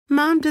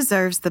Mom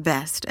deserves the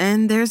best,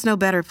 and there's no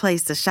better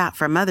place to shop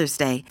for Mother's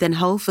Day than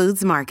Whole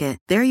Foods Market.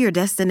 They're your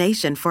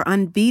destination for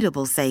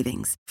unbeatable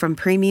savings, from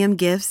premium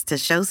gifts to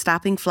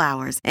show-stopping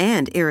flowers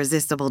and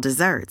irresistible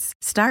desserts.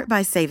 Start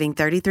by saving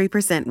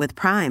 33% with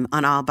Prime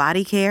on all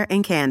body care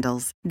and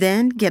candles.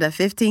 Then get a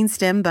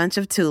 15-stem bunch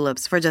of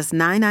tulips for just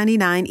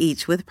 $9.99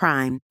 each with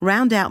Prime.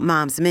 Round out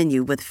Mom's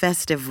menu with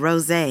festive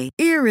rosé,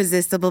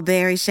 irresistible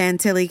berry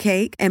chantilly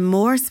cake, and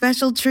more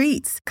special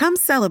treats. Come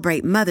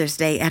celebrate Mother's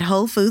Day at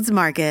Whole Foods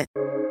Market.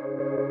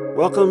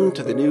 Welcome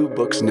to the New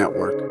Books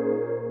Network.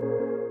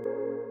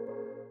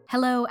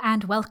 Hello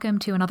and welcome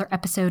to another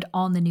episode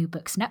on the New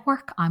Books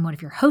Network. I'm one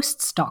of your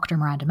hosts, Dr.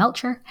 Miranda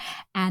Melcher,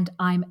 and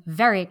I'm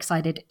very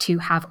excited to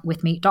have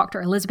with me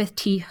Dr. Elizabeth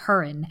T.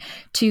 Hurin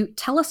to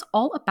tell us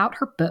all about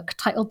her book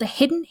titled The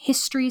Hidden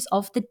Histories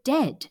of the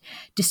Dead: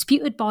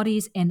 Disputed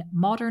Bodies in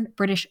Modern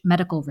British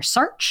Medical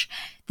Research.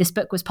 This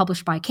book was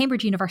published by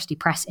Cambridge University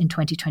Press in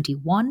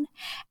 2021,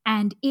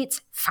 and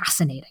it's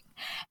fascinating.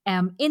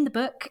 In the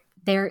book,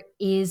 there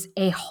is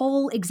a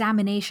whole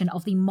examination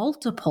of the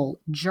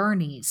multiple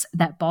journeys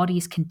that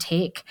bodies can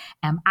take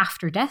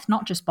after death,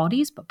 not just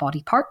bodies, but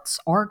body parts,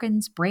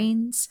 organs,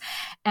 brains,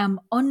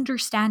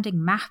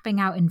 understanding, mapping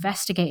out,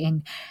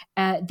 investigating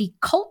the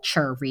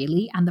culture,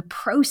 really, and the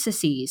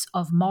processes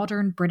of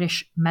modern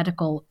British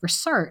medical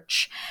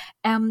research.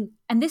 And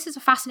this is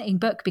a fascinating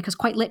book because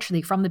quite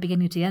literally from the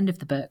beginning to the end of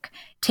the book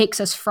takes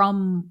us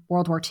from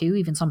World War II,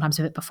 even sometimes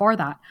a bit before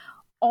that,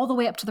 all the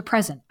way up to the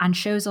present, and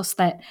shows us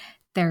that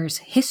there's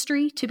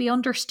history to be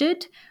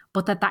understood,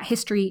 but that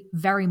history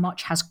very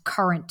much has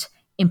current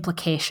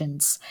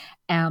implications.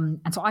 And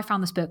so I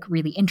found this book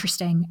really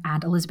interesting.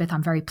 And Elizabeth,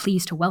 I'm very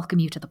pleased to welcome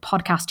you to the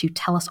podcast to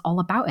tell us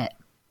all about it.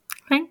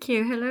 Thank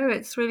you. Hello.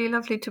 It's really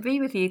lovely to be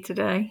with you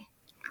today.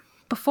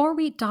 Before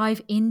we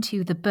dive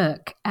into the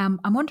book, I'm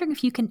wondering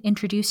if you can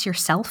introduce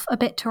yourself a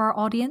bit to our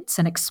audience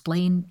and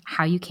explain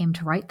how you came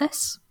to write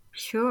this.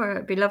 Sure,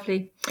 it'd be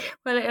lovely.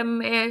 Well,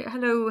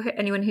 hello,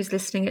 anyone who's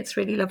listening. It's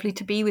really lovely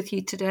to be with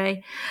you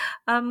today.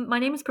 My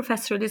name is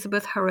Professor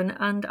Elizabeth Hurin,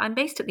 and I'm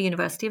based at the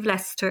University of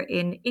Leicester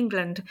in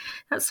England.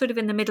 That's sort of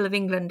in the middle of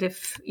England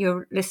if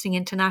you're listening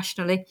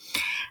internationally.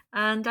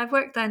 And I've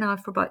worked there now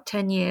for about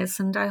 10 years,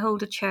 and I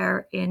hold a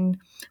chair in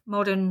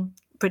modern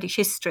British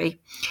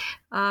history.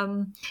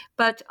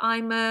 But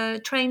I'm a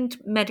trained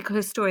medical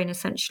historian,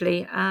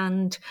 essentially,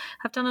 and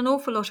have done an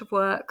awful lot of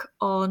work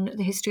on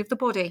the history of the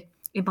body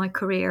in my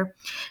career.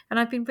 And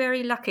I've been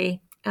very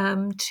lucky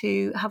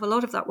to have a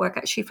lot of that work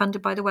actually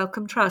funded by the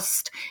Wellcome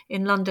Trust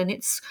in London.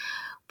 It's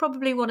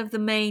probably one of the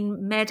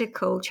main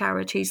medical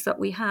charities that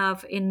we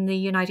have in the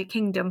United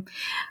Kingdom.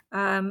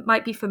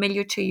 Might be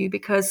familiar to you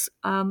because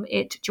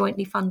it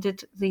jointly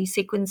funded the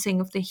sequencing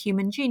of the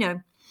human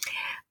genome.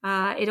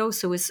 It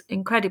also was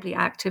incredibly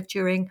active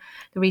during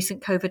the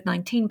recent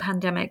COVID-19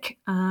 pandemic,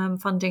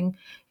 funding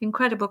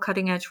incredible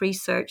cutting-edge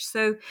research.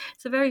 So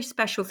it's a very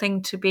special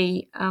thing to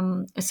be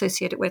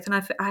associated with.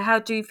 And I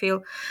do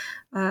feel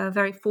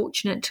very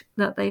fortunate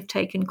that they've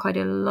taken quite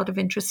a lot of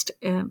interest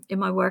in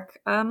my work.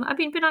 I've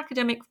been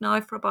academic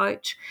now for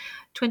about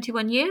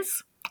 21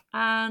 years.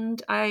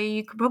 And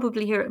you could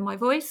probably hear it in my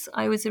voice.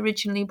 I was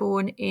originally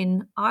born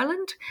in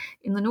Ireland,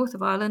 in the north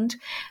of Ireland,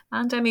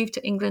 and I moved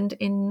to England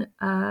in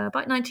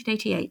about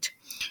 1988.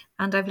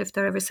 And I've lived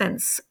there ever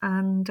since.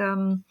 And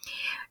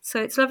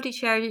so it's lovely to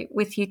share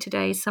with you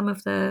today some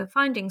of the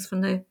findings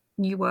from the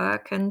new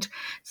work and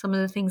some of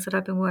the things that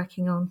I've been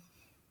working on.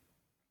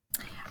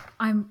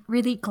 I'm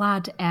really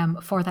glad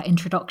for that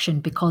introduction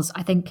because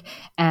I think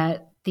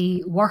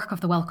the work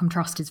of the Wellcome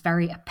Trust is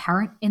very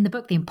apparent in the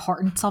book, the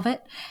importance of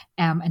it.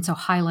 And so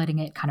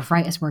highlighting it kind of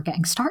right as we're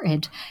getting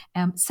started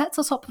sets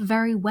us up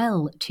very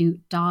well to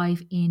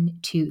dive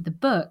into the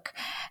book.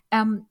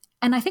 And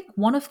I think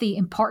one of the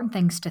important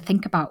things to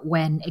think about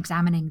when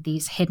examining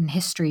these hidden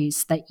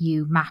histories that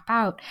you map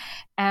out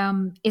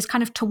is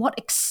kind of to what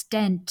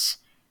extent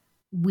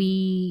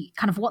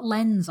what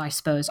lens, I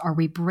suppose, are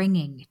we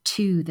bringing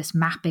to this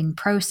mapping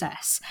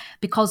process?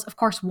 Because, of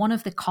course, one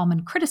of the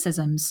common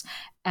criticisms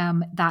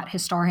that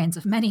historians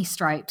of many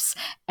stripes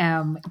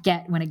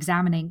get when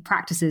examining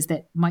practices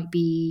that might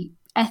be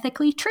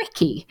ethically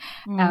tricky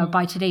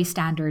by today's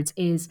standards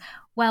is,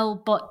 well,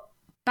 but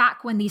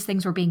back when these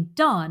things were being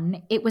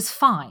done, it was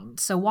fine.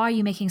 So why are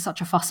you making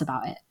such a fuss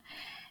about it?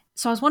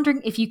 So I was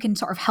wondering if you can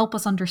sort of help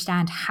us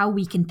understand how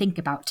we can think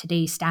about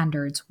today's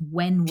standards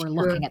when we're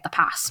looking at the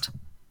past.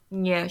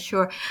 Yeah,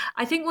 sure.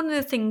 I think one of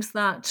the things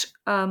that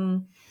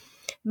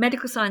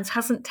medical science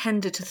hasn't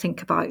tended to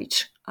think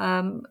about,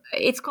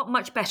 it's got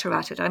much better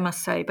at it, I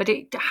must say, but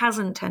it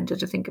hasn't tended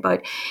to think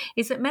about,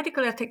 is that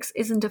medical ethics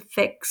isn't a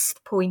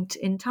fixed point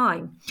in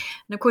time.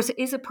 And of course, it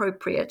is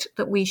appropriate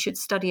that we should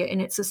study it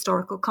in its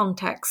historical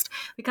context.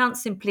 We can't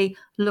simply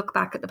look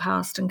back at the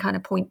past and kind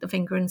of point the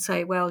finger and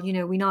say, well,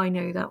 we now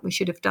know that we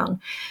should have done.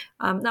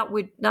 That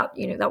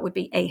would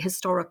be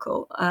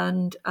ahistorical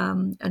and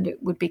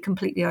it would be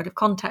completely out of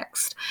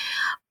context.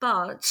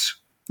 But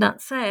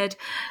That said,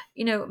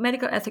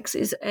 medical ethics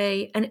is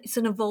it's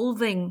an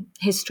evolving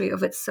history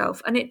of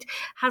itself, and it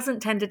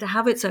hasn't tended to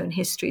have its own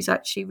histories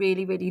actually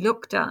really, really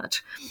looked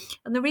at.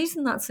 And the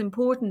reason that's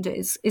important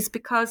is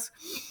because,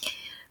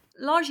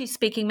 largely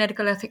speaking,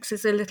 medical ethics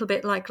is a little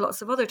bit like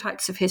lots of other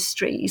types of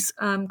histories,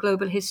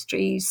 global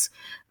histories,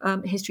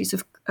 histories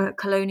of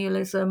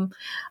colonialism.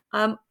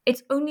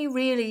 It's only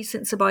really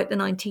since about the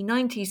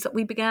 1990s that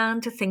we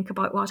began to think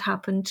about what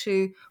happened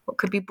to what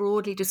could be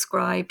broadly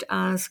described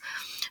as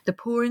the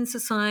poor in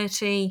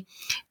society,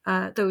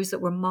 those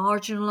that were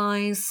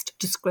marginalized,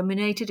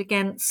 discriminated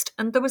against.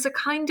 And there was a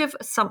kind of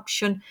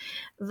assumption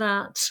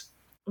that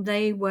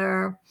they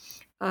were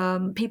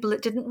people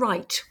that didn't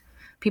write,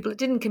 people that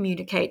didn't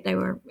communicate, they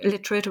were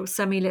illiterate or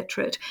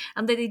semi-literate,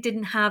 and that they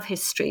didn't have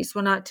histories.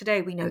 Well, now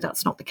today we know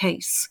that's not the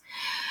case.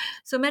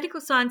 So medical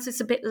science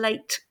is a bit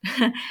late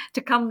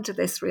to come to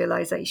this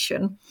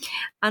realization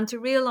and to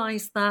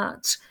realize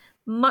that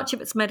much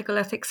of its medical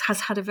ethics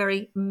has had a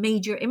very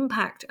major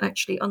impact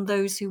actually on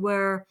those who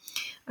were,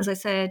 as I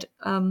said,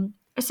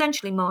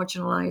 essentially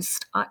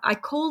marginalized. I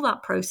call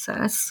that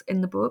process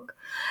in the book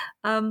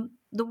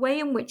the way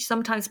in which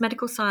sometimes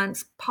medical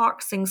science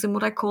parks things in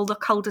what I call the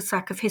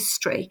cul-de-sac of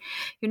history.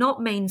 You're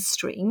not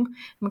mainstream, and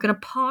we're going to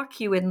park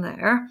you in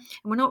there, and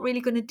we're not really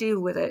going to deal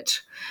with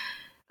it.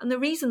 And the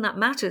reason that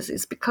matters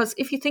is because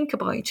if you think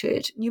about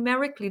it,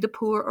 numerically, the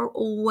poor are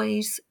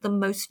always the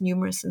most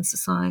numerous in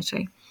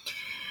society.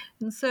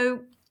 And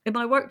so in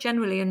my work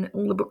generally, in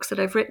all the books that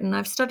I've written,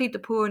 I've studied the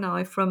poor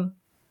now from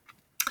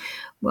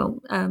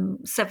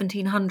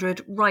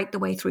 1700 right the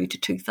way through to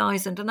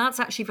 2000. And that's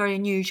actually very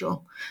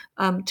unusual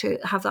to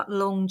have that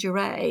longue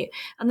durée.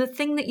 And the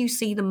thing that you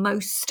see the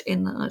most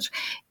in that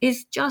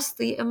is just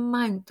the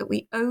amount that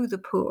we owe the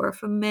poor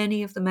for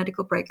many of the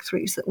medical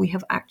breakthroughs that we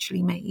have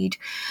actually made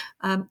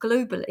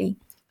globally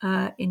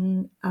as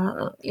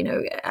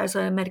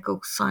a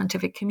medical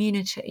scientific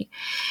community.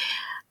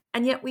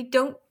 And yet we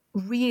don't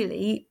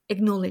really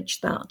acknowledge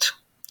that.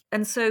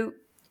 And so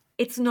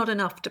it's not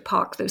enough to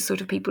park those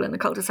sort of people in the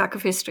cul-de-sac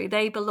of history.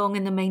 They belong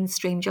in the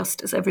mainstream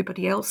just as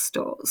everybody else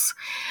does.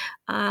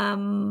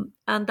 And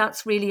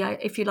that's really,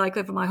 if you like,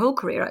 over my whole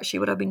career, actually,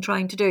 what I've been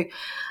trying to do.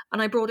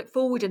 And I brought it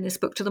forward in this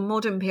book to the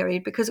modern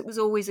period because it was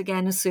always,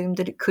 again, assumed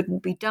that it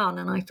couldn't be done.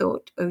 And I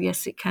thought, oh,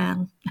 yes, it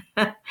can.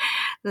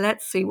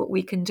 Let's see what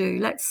we can do.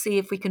 Let's see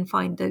if we can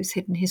find those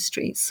hidden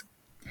histories.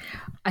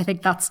 I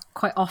think that's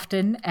quite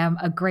often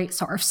a great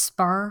sort of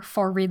spur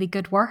for really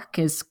good work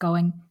is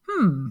going,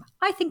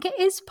 I think it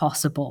is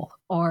possible,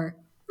 or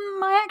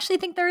I actually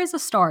think there is a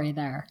story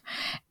there.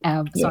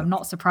 So I'm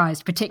not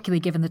surprised,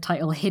 particularly given the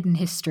title Hidden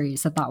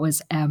Histories, that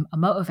was a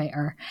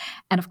motivator.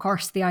 And of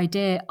course, the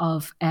idea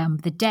of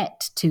the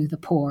debt to the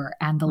poor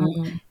and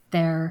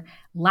their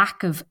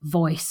lack of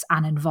voice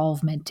and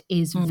involvement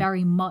is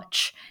very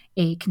much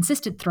a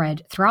consistent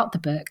thread throughout the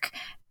book.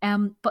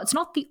 But it's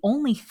not the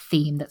only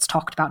theme that's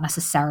talked about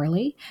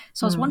necessarily.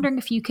 So I was wondering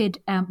if you could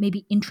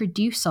maybe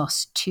introduce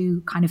us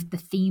to kind of the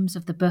themes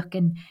of the book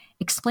and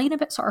explain a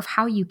bit sort of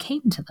how you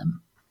came to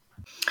them.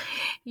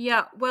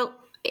 Yeah, well,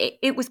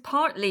 it was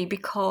partly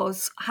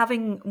because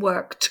having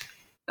worked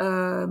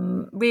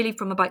really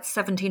from about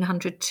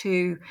 1700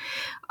 to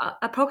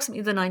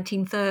approximately the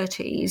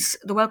 1930s,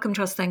 the Wellcome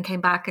Trust then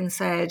came back and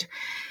said,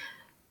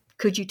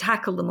 could you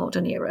tackle the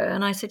modern era?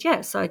 And I said,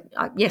 yes, I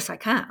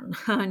can.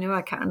 I knew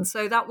I can.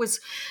 So that was,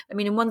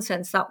 in one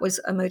sense, that was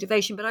a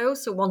motivation. But I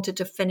also wanted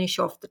to finish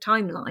off the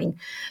timeline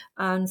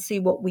and see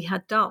what we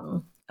had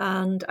done.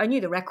 And I knew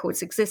the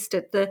records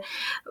existed,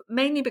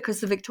 mainly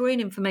because the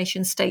Victorian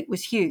information state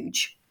was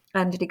huge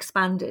and it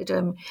expanded.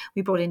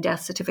 We brought in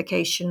death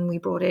certification. We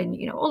brought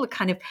in, all the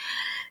kind of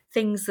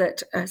things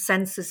that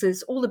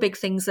censuses, all the big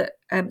things that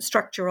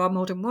structure our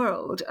modern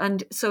world.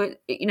 And so,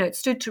 it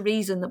stood to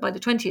reason that by the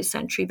 20th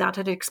century, that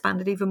had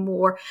expanded even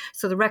more.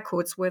 So the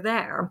records were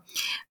there.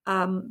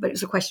 But it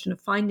was a question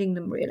of finding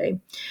them, really.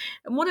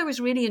 And what I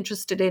was really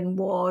interested in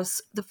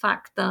was the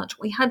fact that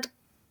we had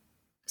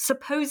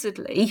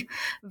supposedly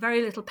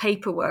very little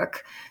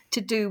paperwork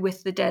to do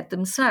with the dead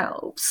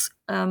themselves.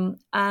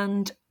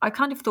 And I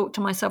kind of thought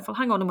to myself, well,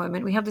 hang on a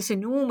moment, we have this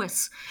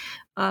enormous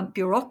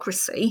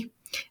bureaucracy,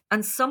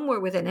 and somewhere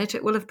within it,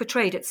 it will have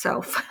betrayed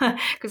itself,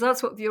 because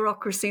that's what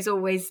bureaucracies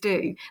always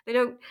do. They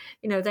don't,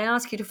 they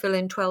ask you to fill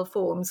in 12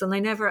 forms, and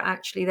they never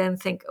actually then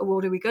think, oh,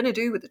 what are we going to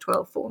do with the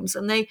 12 forms?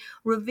 And they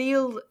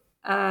reveal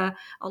a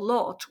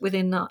lot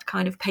within that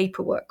kind of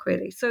paperwork,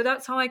 really. So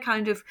that's how I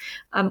kind of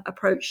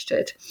approached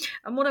it.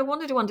 And what I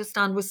wanted to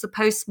understand was the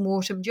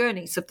post-mortem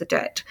journeys of the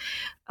dead,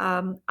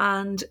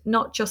 and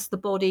not just the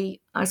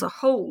body as a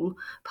whole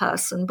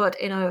person, but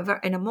in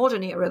a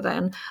modern era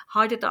then,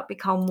 how did that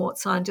become what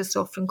scientists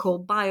often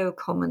call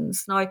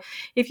biocommons? Now,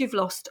 if you've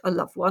lost a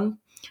loved one,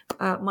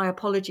 my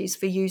apologies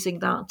for using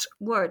that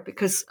word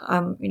because,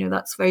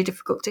 that's very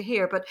difficult to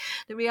hear. But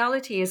the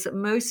reality is that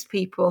most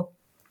people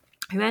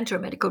who enter a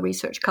medical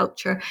research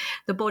culture,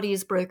 the body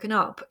is broken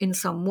up in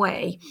some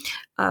way.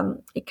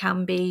 It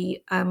can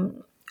be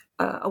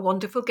a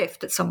wonderful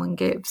gift that someone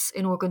gives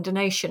in organ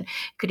donation.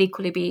 It could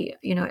equally be,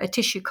 a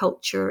tissue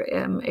culture.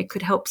 It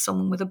could help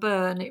someone with a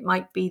burn. It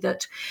might be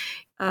that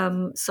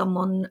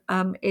someone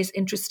is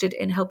interested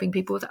in helping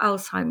people with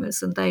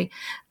Alzheimer's, and they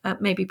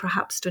maybe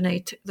perhaps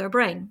donate their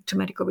brain to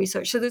medical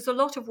research. So there's a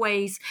lot of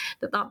ways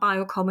that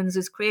biocommons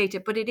is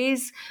created, but it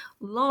is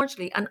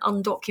largely an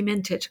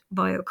undocumented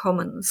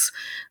biocommons,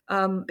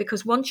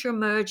 because once you're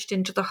merged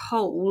into the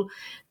whole,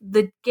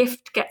 the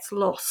gift gets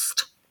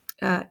lost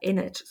in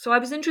it. So I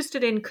was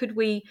interested in, could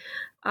we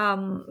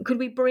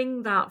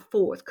bring that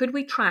forth? Could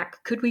we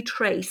track? Could we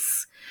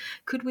trace?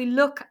 Could we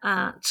look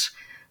at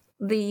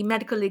the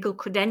medical legal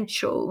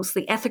credentials,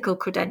 the ethical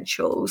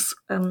credentials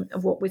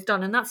of what was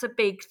done? And that's a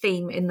big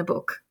theme in the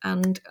book,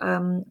 and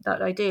that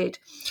I did.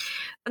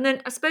 And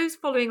then I suppose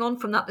following on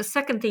from that, the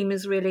second theme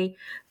is really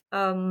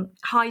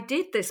how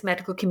did this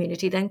medical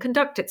community then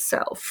conduct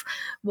itself?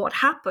 What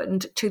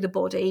happened to the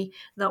body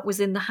that was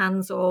in the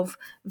hands of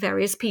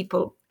various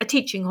people? A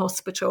teaching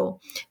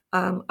hospital,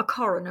 a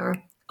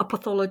coroner, a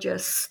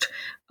pathologist.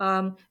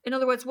 In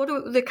other words, what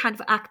are the kind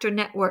of actor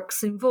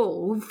networks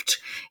involved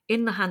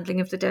in the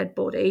handling of the dead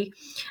body?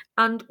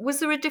 And was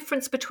there a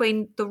difference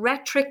between the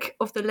rhetoric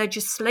of the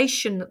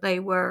legislation that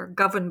they were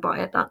governed by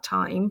at that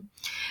time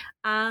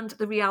and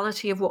the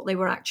reality of what they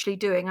were actually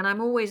doing? And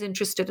I'm always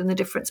interested in the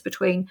difference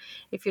between,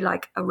 if you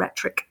like, a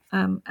rhetoric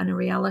and a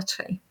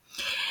reality.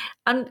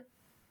 And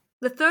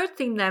the third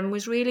theme then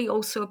was really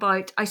also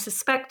about, I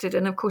suspected,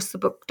 and of course the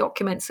book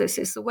documents this,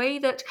 is the way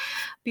that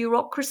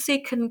bureaucracy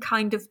can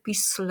kind of be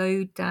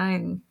slowed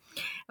down.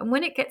 And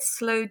when it gets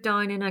slowed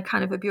down in a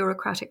kind of a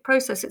bureaucratic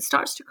process, it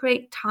starts to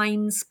create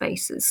time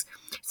spaces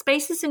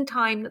in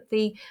time that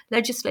the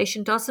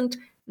legislation doesn't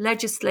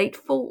legislate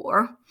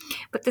for,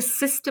 but the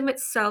system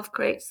itself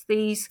creates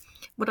these,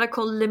 what I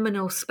call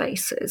liminal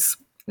spaces.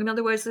 In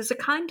other words, there's a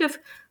kind of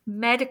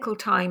medical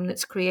time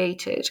that's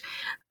created.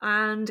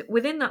 And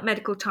within that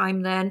medical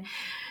time, then,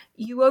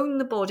 you own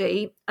the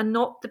body and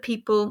not the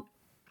people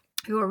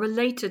who are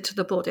related to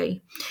the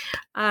body.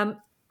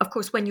 Of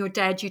course, when you're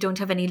dead, you don't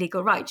have any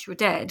legal rights. You're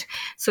dead.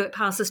 So it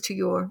passes to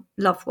your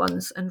loved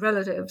ones and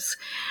relatives.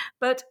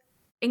 But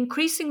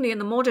increasingly in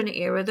the modern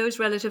era, those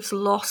relatives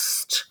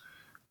lost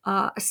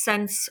a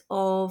sense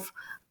of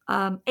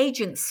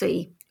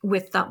agency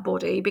with that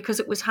body, because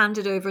it was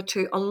handed over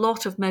to a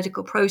lot of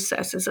medical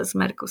processes as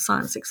medical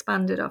science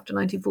expanded after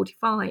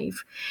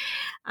 1945.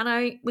 And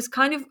I was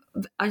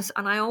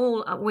I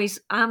always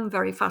am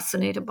very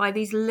fascinated by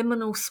these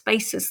liminal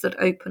spaces that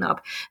open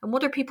up. And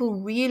what are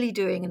people really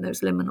doing in those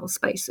liminal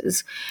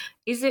spaces?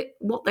 Is it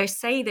what they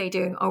say they're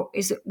doing, or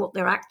is it what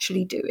they're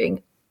actually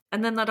doing?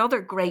 And then that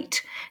other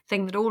great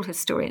thing that all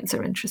historians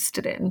are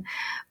interested in,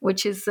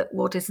 which is that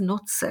what is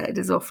not said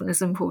is often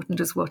as important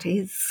as what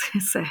is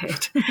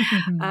said.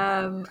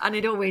 And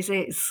it always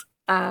is.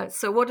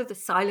 So what are the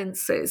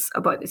silences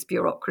about this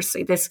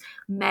bureaucracy, this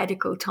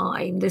medical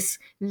time, this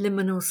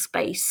liminal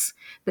space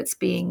that's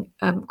being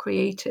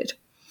created?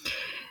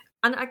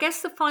 And I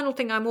guess the final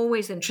thing I'm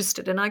always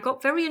interested in, I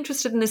got very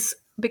interested in this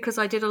because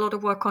I did a lot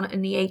of work on it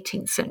in the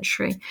 18th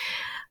century.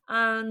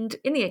 And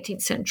in the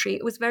 18th century,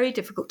 it was very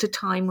difficult to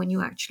time when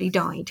you actually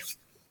died.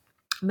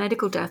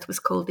 Medical death was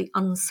called the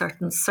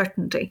uncertain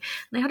certainty. And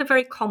they had a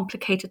very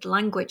complicated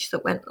language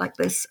that went like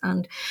this.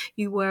 And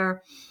you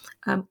were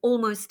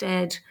almost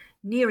dead,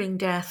 nearing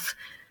death,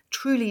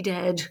 truly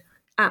dead,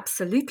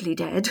 absolutely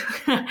dead.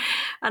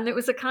 And it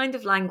was a kind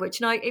of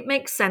language. Now, it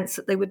makes sense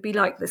that they would be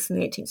like this in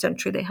the 18th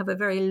century. They have a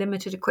very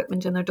limited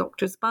equipment in their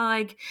doctor's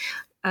bag.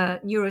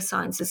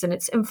 Neuroscience is in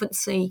its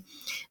infancy.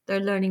 They're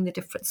learning the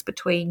difference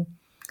between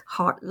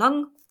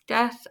heart-lung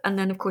death, and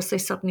then of course they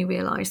suddenly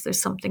realize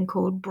there's something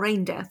called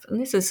brain death, and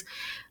this is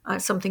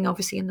something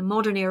obviously in the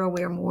modern era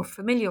we're more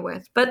familiar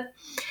with. But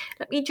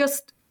let me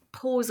just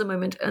pause a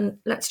moment and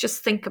let's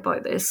just think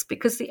about this,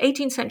 because the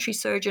 18th century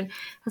surgeon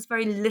has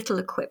very little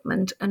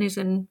equipment and is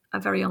in a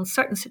very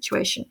uncertain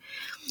situation.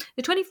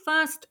 The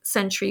 21st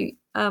century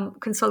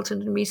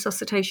consultant in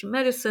resuscitation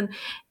medicine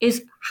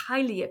is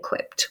highly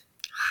equipped,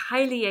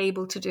 highly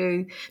able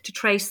to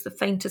trace the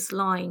faintest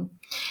line.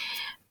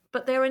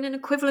 But they're in an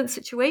equivalent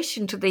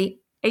situation to the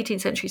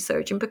 18th century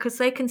surgeon because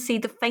they can see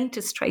the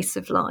faintest trace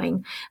of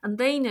line, and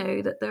they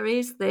know that there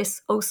is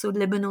this also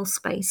liminal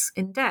space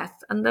in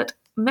death, and that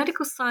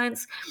medical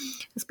science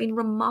has been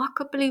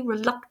remarkably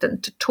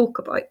reluctant to talk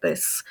about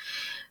this.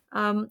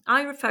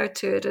 I refer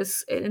to it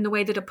as in the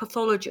way that a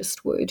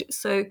pathologist would.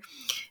 So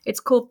it's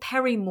called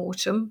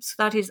perimortem, so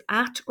that is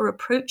at or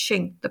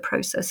approaching the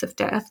process of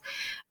death,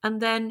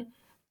 and then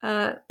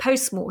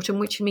post-mortem,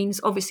 which means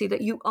obviously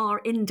that you are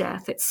in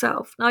death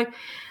itself. Now,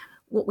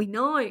 what we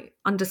now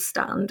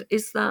understand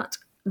is that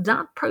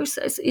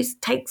process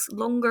takes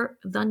longer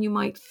than you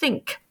might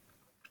think.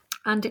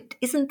 And it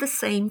isn't the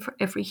same for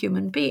every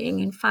human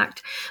being. In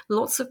fact,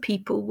 lots of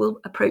people will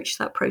approach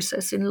that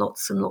process in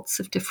lots and lots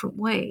of different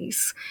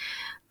ways.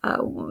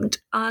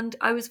 And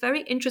I was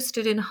very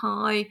interested in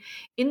how,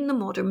 in the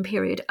modern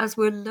period, as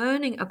we're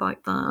learning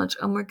about that,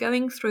 and we're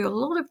going through a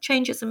lot of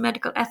changes in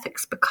medical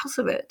ethics because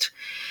of it,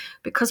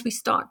 because we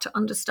start to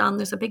understand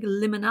there's a big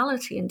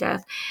liminality in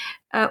death.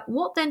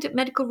 What then did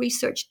medical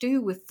research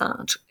do with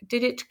that?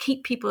 Did it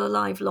keep people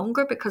alive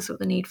longer because of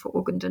the need for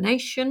organ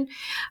donation?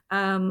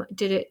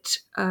 Did it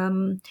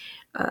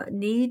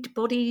need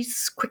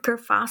bodies quicker,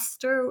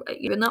 faster?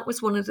 And that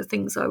was one of the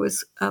things I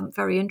was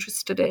very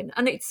interested in.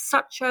 And it's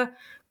such a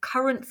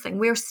current thing.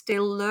 We're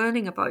still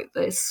learning about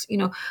this.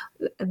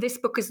 This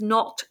book is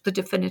not the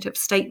definitive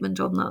statement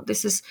on that.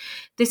 This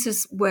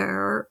is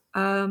where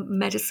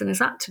medicine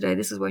is at today.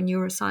 This is where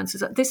neuroscience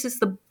is at. This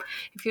is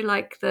if you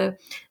like, the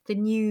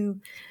new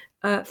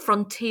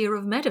frontier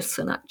of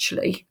medicine,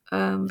 actually,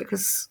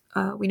 because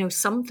we know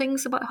some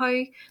things about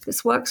how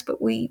this works, but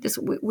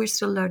we're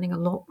still learning a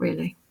lot,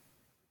 really.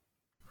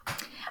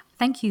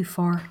 Thank you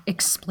for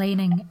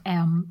explaining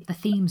the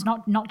themes,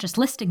 not just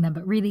listing them,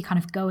 but really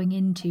kind of going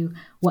into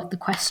what the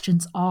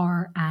questions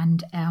are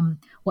and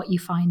what you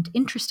find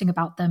interesting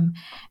about them.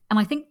 And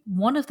I think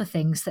one of the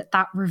things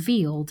that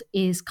revealed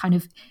is kind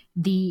of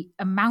the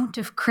amount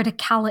of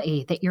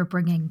criticality that you're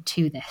bringing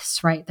to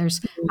this, right?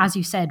 There's, as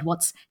you said,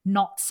 what's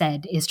not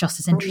said is just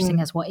as interesting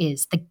as what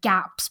is. The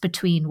gaps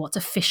between what's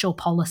official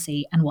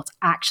policy and what's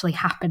actually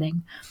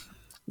happening.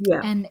 Yeah.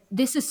 And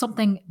this is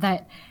something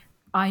that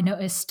I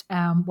noticed,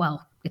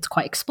 it's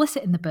quite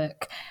explicit in the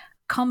book,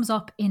 comes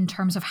up in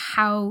terms of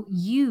how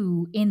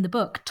you, in the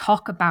book,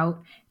 talk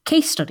about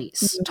case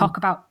studies, talk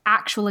about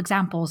actual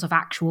examples of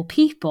actual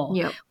people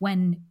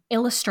when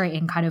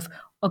illustrating kind of,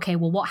 okay,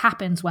 well, what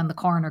happens when the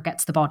coroner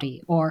gets the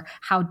body? Or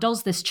how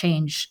does this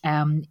change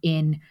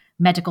in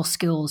medical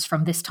schools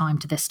from this time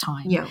to this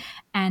time? Yeah.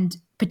 And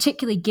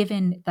particularly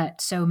given that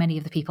so many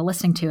of the people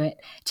listening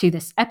to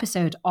this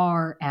episode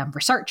are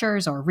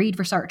researchers or read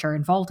research or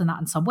involved in that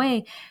in some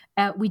way,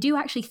 we do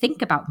actually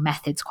think about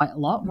methods quite a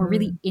lot. We're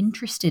really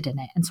interested in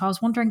it. And so I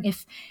was wondering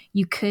if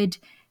you could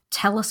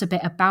tell us a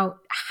bit about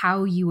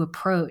how you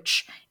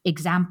approach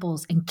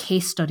examples and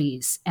case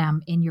studies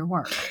in your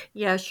work.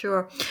 Yeah,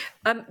 sure.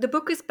 The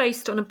book is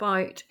based on at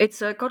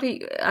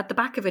the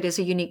back of it is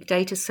a unique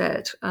data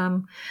set.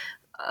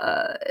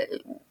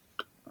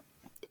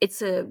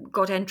 It's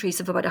got entries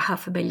of about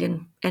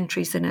 500,000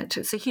 entries in it.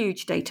 It's a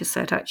huge data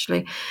set,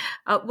 actually.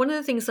 One of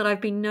the things that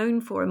I've been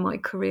known for in my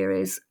career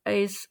is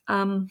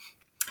that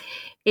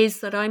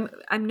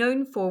I'm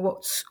known for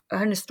what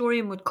an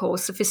historian would call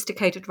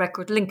sophisticated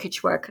record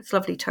linkage work. It's a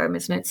lovely term,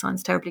 isn't it? It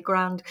sounds terribly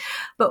grand.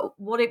 But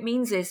what it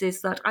means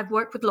is that I've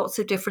worked with lots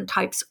of different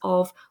types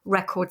of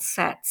record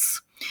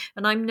sets.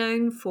 And I'm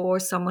known for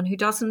someone who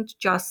doesn't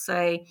just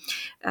say,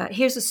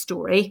 here's a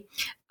story,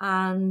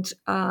 and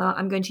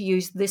I'm going to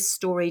use this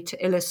story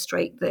to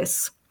illustrate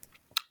this,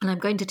 and I'm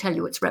going to tell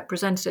you it's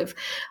representative.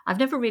 I've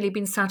never really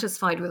been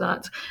satisfied with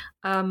that.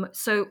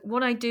 So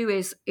what I do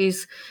is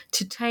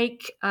to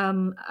take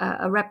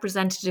a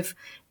representative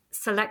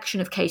selection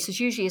of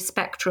cases, usually a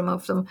spectrum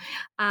of them,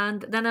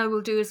 and then I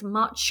will do as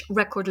much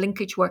record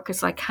linkage work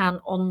as I can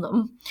on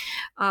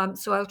them.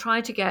 So I'll try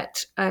to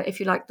get,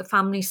 if you like, the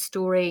family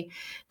story,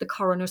 the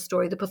coroner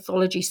story, the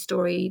pathology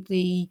story,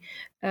 the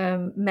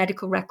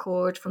medical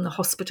record from the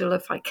hospital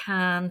if I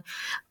can.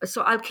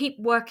 So I'll keep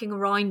working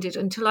around it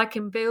until I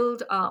can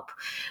build up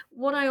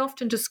what I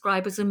often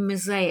describe as a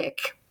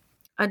mosaic.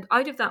 And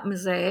out of that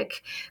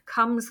mosaic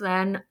comes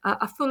then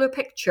a fuller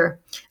picture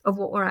of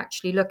what we're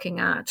actually looking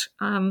at.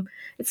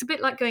 It's a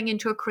bit like going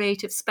into a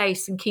creative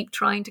space and keep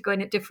trying to go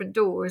in at different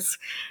doors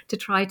to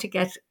try to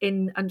get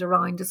in and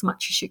around as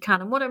much as you can.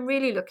 And what I'm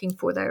really looking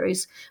for there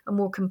is a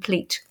more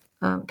complete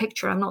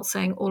picture. I'm not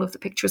saying all of the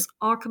pictures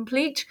are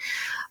complete.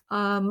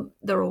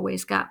 There are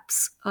always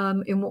gaps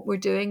in what we're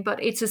doing,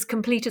 but it's as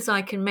complete as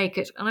I can make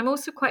it. And I'm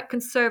also quite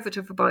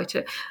conservative about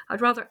it. I'd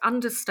rather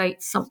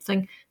understate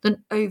something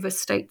than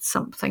overstate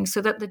something,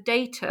 so that the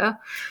data,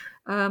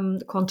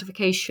 the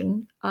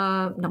quantification,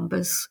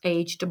 numbers,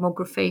 age,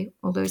 demography,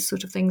 all those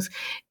sort of things,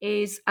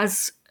 is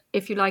as,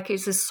 if you like,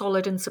 is as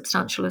solid and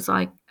substantial as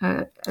I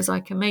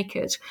can make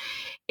it.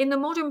 In the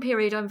modern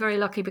period, I'm very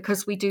lucky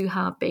because we do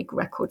have big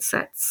record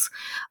sets.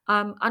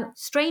 And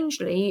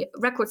strangely,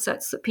 record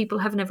sets that people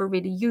have never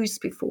really used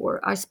before.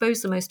 I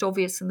suppose the most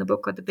obvious in the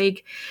book are the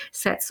big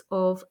sets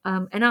of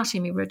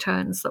anatomy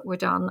returns that were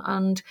done.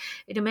 And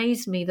it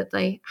amazed me that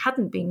they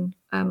hadn't been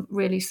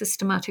really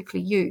systematically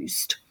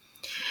used.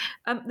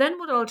 Then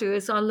what I'll do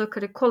is I'll look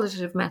at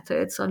qualitative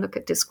methods. I'll look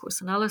at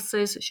discourse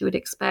analysis, as you would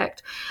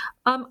expect.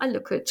 I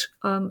look at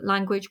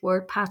language,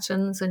 word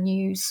patterns, and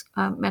use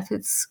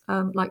methods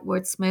like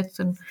Wordsmith,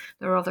 and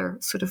there are other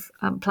sort of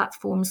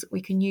platforms that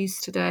we can use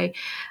today.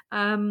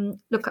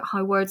 Look at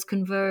how words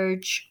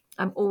converge.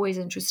 I'm always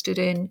interested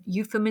in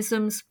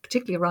euphemisms,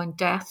 particularly around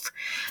death.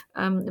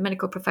 The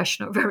medical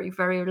profession are very,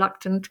 very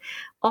reluctant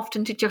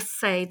often to just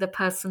say the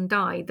person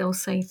died. They'll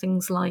say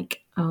things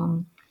like,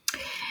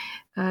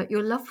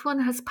 your loved one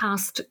has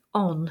passed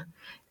on.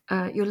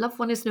 your loved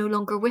one is no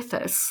longer with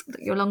us,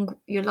 that your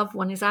loved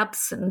one is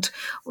absent,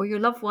 or your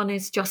loved one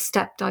is just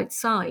stepped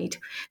outside.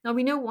 Now,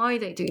 we know why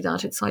they do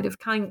that. It's out of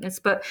kindness.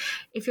 But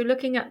if you're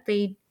looking at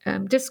the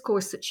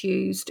discourse that's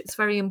used, it's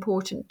very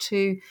important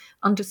to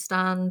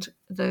understand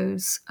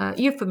those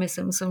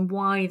euphemisms and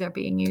why they're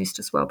being used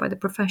as well by the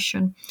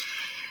profession.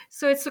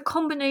 So it's a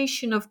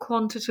combination of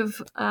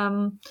quantitative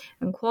and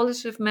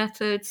qualitative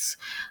methods.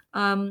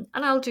 And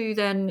I'll do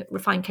then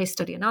refined case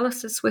study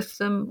analysis with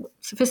them,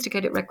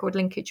 sophisticated record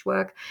linkage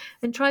work,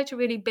 and try to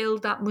really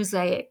build that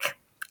mosaic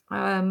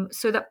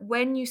so that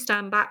when you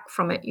stand back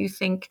from it, you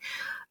think,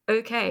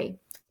 okay,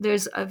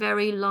 there's a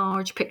very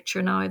large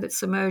picture now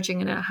that's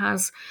emerging, and it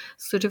has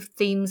sort of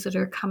themes that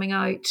are coming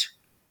out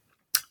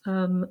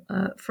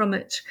from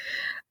it.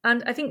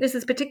 And I think this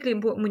is particularly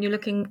important when you're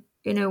looking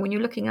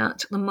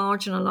at the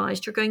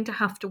marginalised. You're going to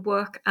have to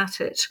work at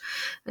it,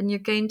 and you're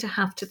going to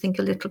have to think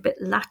a little bit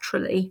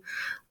laterally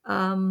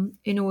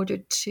in order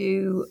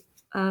to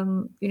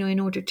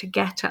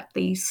get at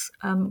these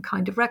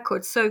kind of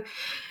records. So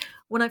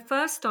when I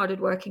first started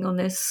working on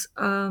this,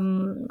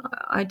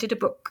 I did a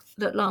book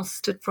that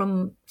lasted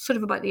from sort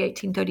of about the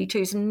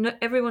 1832s, and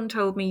everyone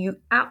told me you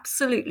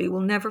absolutely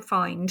will never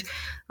find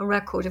a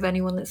record of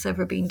anyone that's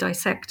ever been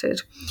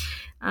dissected.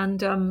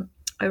 And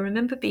I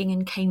remember being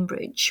in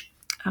Cambridge,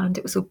 and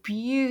it was a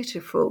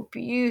beautiful,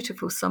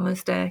 beautiful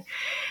summer's day,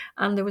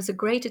 and there was a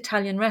great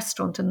Italian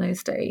restaurant in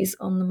those days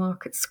on the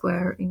Market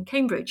Square in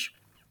Cambridge.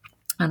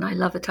 And I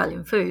love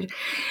Italian food.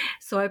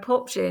 So I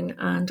popped in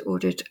and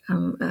ordered a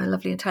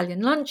lovely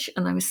Italian lunch,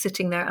 and I was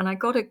sitting there, and I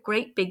got a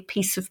great big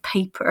piece of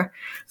paper,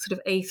 sort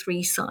of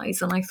A3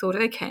 size, and I thought,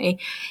 okay,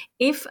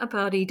 if a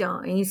body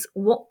dies,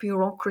 what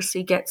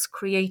bureaucracy gets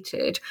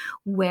created?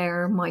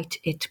 Where might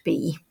it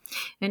be?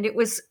 And it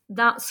was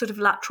that sort of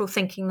lateral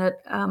thinking,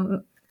 that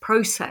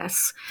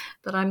process,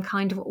 that I'm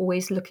kind of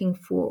always looking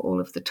for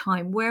all of the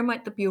time. Where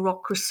might the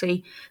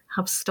bureaucracy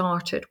have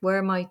started?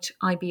 Where might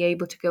I be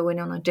able to go in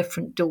on a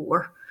different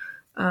door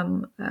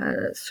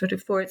sort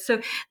of for it? So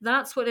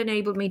that's what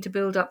enabled me to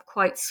build up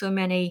quite so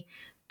many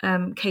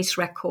case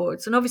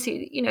records. And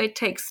obviously, it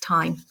takes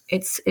time.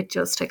 It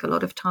does take a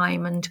lot of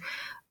time, and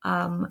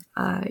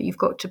you've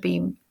got to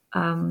be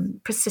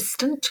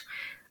persistent,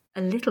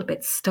 a little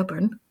bit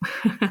stubborn,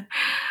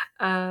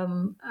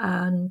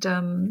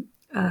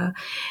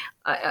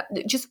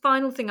 just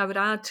final thing I would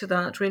add to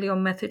that really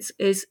on methods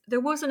is there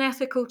was an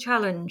ethical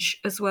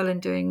challenge as well in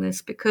doing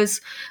this, because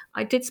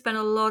I did spend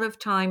a lot of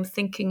time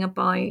thinking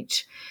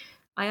about,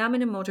 I am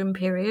in a modern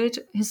period.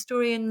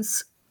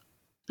 Historians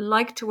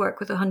like to work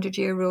with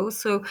 100-year rules,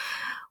 so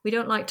we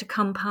don't like to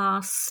come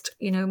past,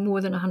 more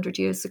than 100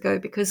 years ago,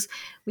 because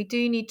we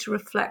do need to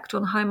reflect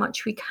on how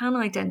much we can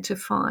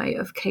identify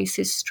of case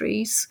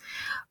histories,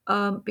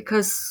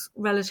 because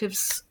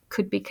relatives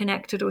could be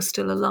connected or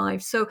still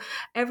alive. So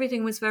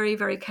everything was very,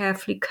 very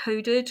carefully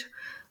coded.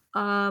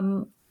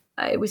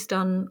 It was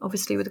done,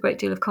 obviously, with a great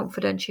deal of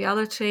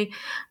confidentiality,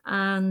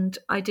 and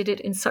I did it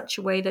in such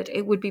a way that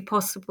it would be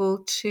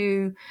impossible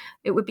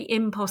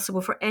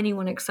for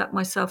anyone except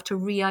myself to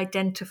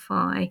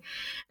re-identify.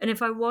 And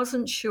if I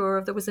wasn't sure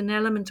if there was an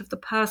element of the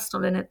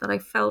personal in it that I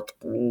felt,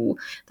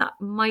 that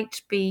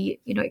might be,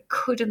 it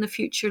could in the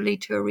future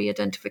lead to a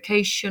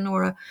re-identification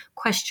or a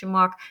question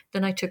mark,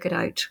 then I took it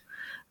out.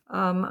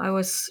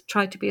 I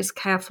tried to be as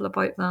careful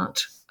about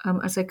that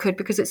as I could,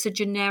 because it's a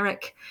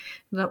generic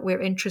that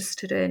we're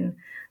interested in.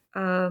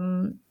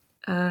 Some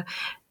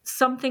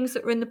things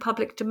that were in the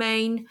public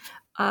domain,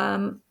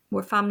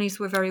 where families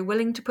were very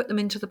willing to put them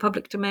into the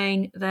public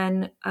domain,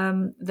 then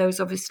those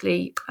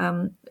obviously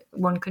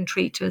one can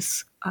treat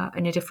as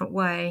in a different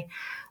way.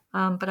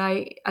 But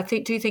I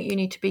do think you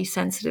need to be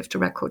sensitive to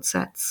record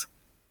sets.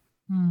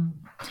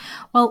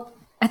 Well,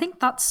 I think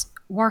that's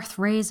worth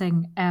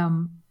raising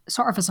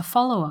sort of as a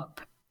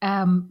follow-up,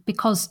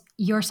 because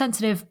you're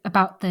sensitive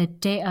about the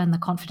data and the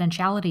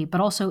confidentiality,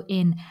 but also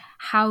in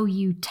how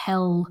you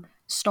tell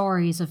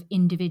stories of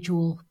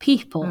individual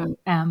people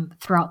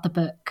throughout the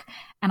book.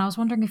 And I was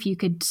wondering if you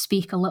could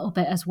speak a little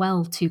bit as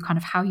well to kind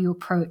of how you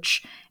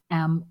approach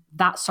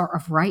that sort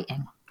of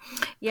writing.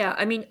 Yeah,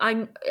 I mean,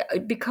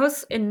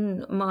 because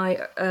in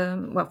my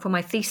for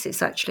my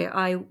thesis, actually,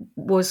 I'm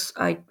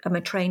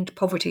a trained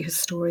poverty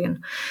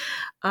historian,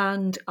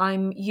 and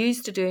I'm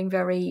used to doing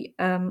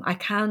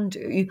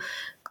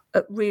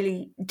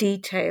really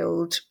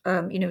detailed,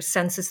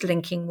 census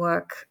linking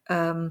work,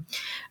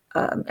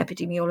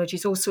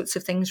 epidemiologies, all sorts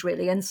of things,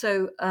 really. And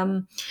so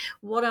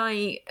what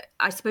I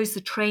suppose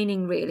the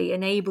training really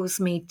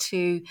enables me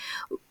to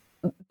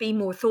be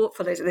more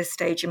thoughtful at this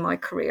stage in my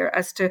career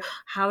as to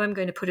how I'm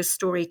going to put a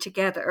story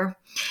together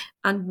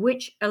and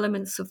which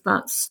elements of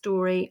that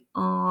story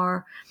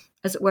are,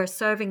 as it were,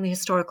 serving the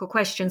historical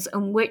questions,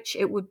 and which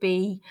it would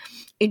be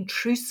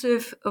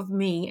intrusive of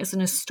me as an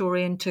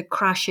historian to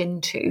crash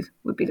into,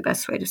 would be the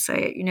best way to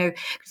say it,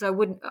 because I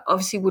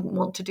wouldn't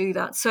want to do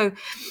that. So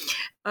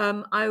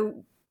I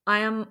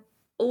am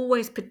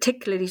always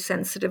particularly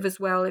sensitive as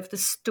well if the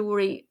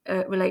story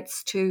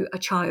relates to a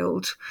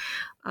child.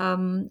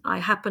 I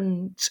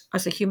happened,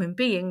 as a human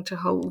being, to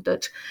hold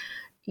that,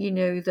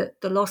 that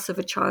the loss of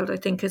a child, I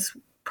think, is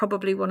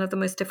probably one of the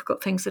most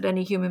difficult things that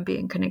any human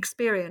being can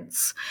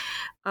experience.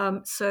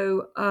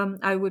 So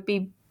I would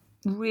be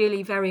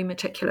really very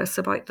meticulous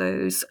about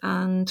those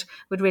and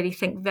would really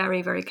think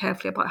very, very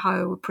carefully about how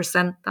I would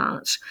present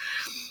that.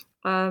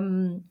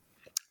 And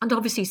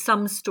obviously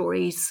some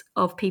stories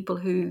of people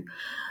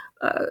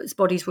whose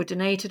bodies were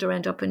donated or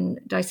end up in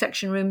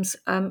dissection rooms,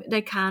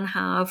 they can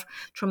have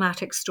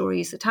traumatic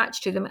stories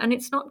attached to them. And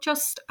it's not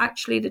just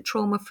actually the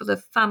trauma for the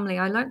family.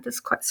 I learned this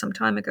quite some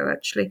time ago,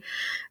 actually.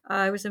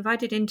 I was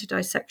invited into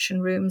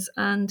dissection rooms,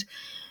 and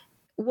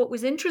what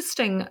was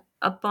interesting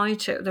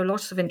about it, there are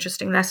lots of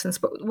interesting lessons,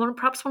 but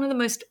perhaps one of the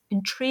most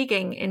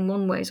intriguing in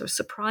one way, or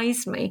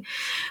surprised me,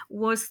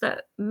 was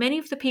that many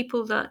of the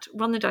people that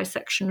run the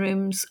dissection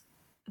rooms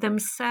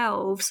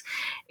themselves,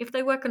 if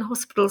they work in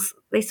hospitals,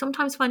 they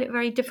sometimes find it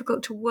very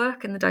difficult to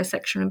work in the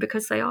dissection room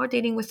because they are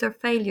dealing with their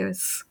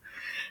failures,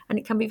 and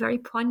it can be very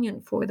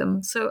poignant for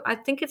them. So I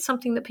think it's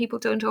something that people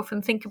don't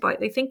often think about.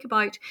 They think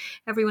about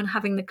everyone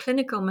having the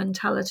clinical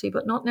mentality,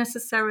 but not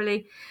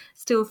necessarily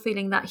still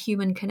feeling that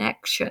human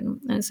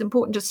connection. And it's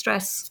important to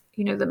stress,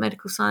 that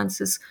medical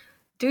sciences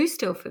do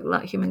still feel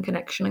that human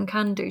connection and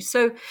can do.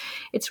 So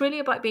it's really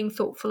about being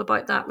thoughtful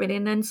about that, really,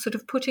 and then sort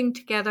of putting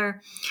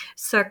together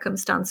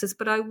circumstances.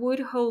 But I would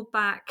hold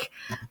back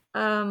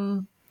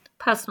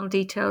personal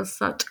details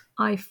that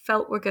I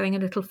felt were going a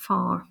little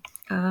far.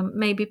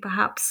 Maybe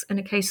perhaps in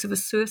a case of a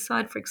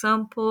suicide, for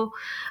example.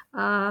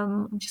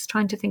 I'm just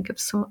trying to think of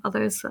some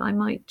others that I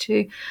might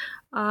do.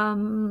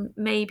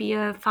 Maybe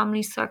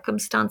family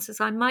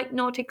circumstances. I might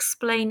not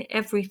explain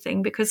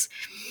everything because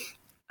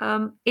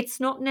it's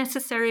not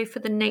necessary for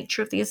the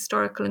nature of the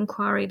historical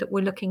inquiry that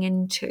we're looking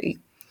into.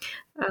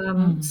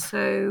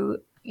 So,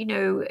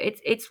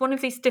 it's one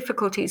of these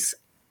difficulties.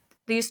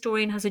 The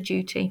historian has a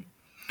duty.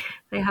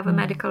 They have a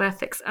medical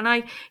ethics. And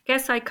I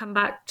guess I come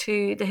back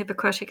to the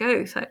Hippocratic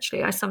Oath,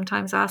 actually. I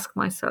sometimes ask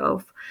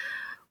myself,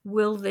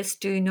 will this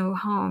do no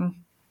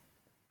harm?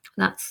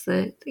 That's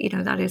that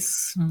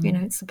is,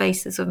 it's the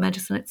basis of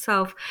medicine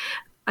itself.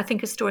 I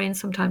think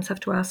historians sometimes have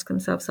to ask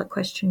themselves that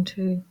question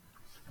too.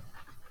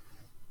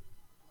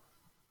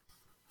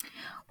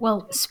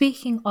 Well,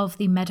 speaking of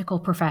the medical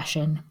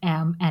profession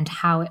and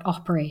how it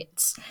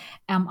operates,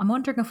 I'm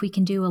wondering if we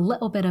can do a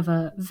little bit of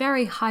a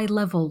very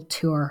high-level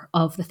tour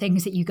of the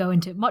things that you go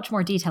into much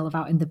more detail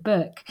about in the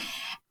book,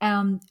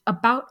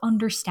 about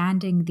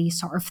understanding these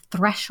sort of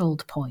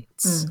threshold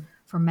points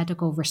for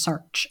medical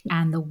research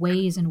and the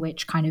ways in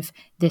which kind of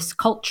this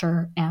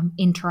culture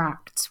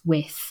interacts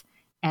with,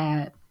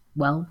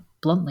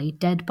 bluntly,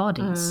 dead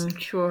bodies.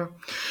 Sure.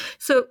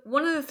 So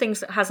one of the things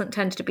that hasn't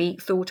tended to be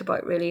thought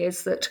about really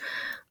is that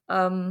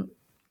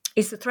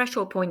is the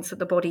threshold points that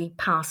the body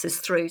passes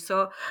through.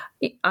 So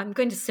I'm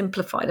going to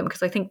simplify them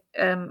because I think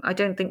I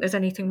don't think there's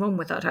anything wrong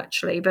with that,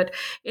 actually. But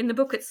in the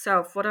book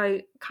itself, what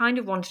I kind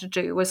of wanted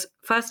to do was,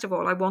 first of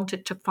all, I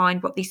wanted to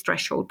find what these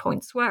threshold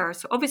points were.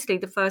 So obviously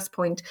the first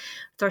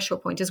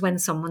threshold point is when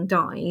someone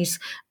dies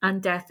and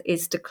death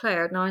is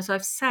declared. Now, as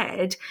I've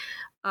said,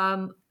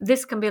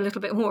 this can be a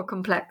little bit more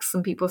complex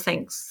than people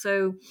think.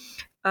 So,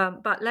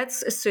 but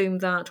let's assume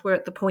that we're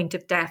at the point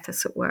of death,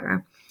 as it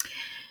were.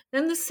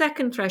 Then the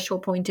second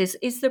threshold point is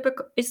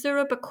there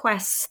a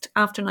bequest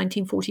after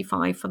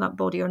 1945 for that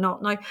body or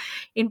not? Now,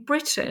 in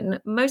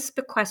Britain, most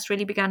bequests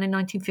really began in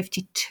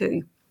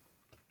 1952.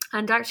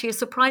 And actually, a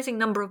surprising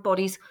number of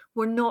bodies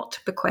were not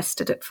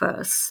bequested at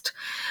first.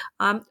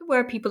 There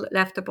were people that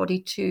left their body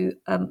to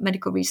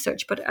medical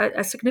research, but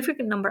a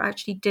significant number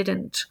actually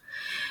didn't.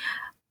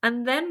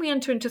 And then we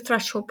enter into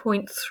threshold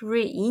point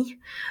 3,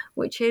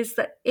 which is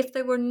that if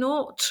they were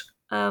not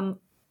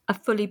a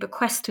fully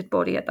bequested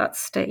body at that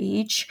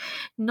stage,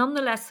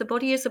 nonetheless, the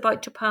body is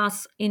about to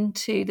pass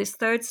into this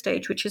third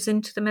stage, which is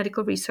into the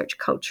medical research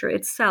culture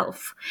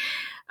itself.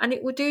 And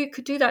it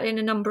could do that in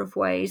a number of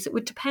ways. It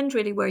would depend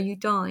really where you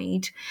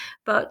died.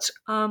 But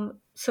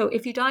so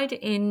if you died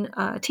in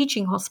a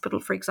teaching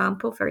hospital, for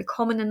example, very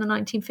common in the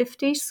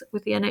 1950s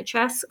with the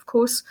NHS, of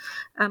course,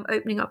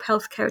 opening up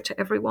healthcare to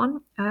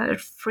everyone,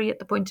 free at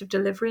the point of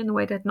delivery in the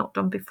way they had not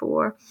done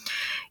before.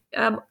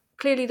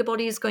 Clearly, the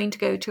body is going to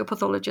go to a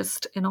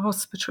pathologist in a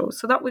hospital.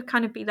 So that would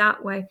kind of be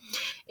that way.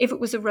 If it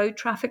was a road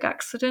traffic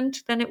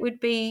accident, then it would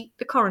be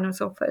the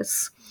coroner's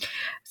office.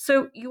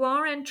 So you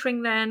are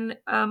entering then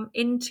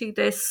into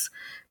this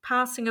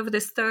passing over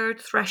this third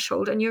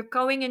threshold, and you're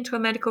going into a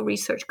medical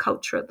research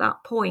culture at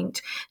that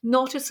point,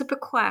 not as a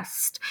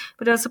bequest,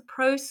 but as a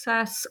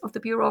process of the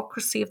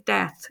bureaucracy of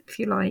death, if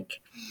you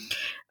like.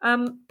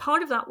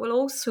 Part of that will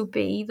also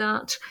be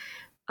that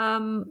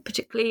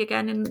particularly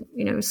again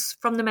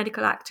from the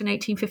Medical Act in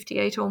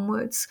 1858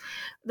 onwards,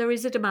 there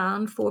is a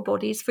demand for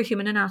bodies for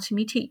human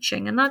anatomy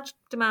teaching, and that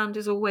demand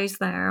is always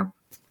there.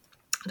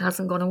 It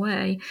hasn't gone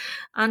away.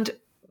 And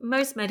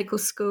most medical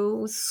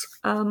schools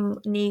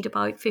need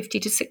about 50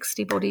 to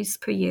 60 bodies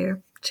per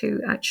year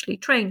to actually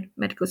train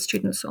medical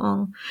students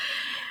on.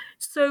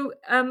 So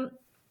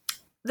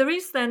there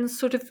is then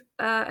sort of,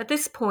 at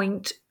this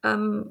point,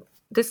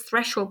 this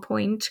threshold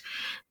point,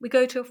 we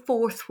go to a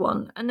fourth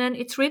one. And then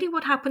it's really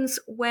what happens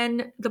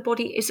when the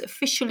body is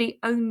officially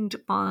owned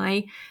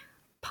by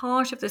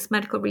part of this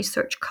medical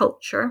research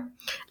culture,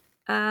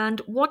 and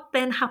what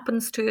then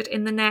happens to it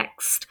in the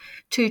next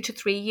 2 to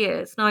 3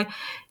 years. Now,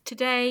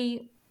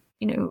 today,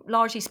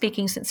 largely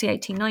speaking, since the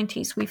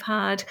 1890s, we've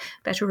had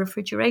better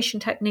refrigeration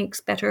techniques,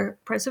 better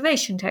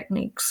preservation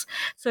techniques.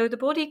 So the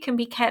body can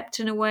be kept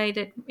in a way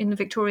that in the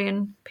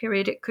Victorian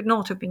period it could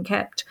not have been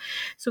kept.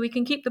 So we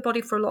can keep the body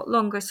for a lot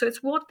longer. So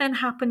it's what then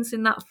happens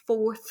in that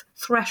fourth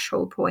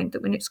threshold point,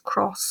 that when it's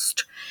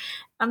crossed.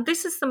 And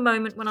this is the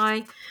moment when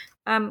I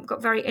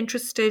got very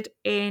interested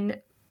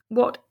in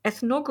what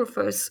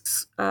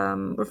ethnographers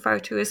refer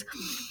to as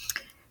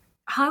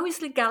how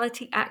is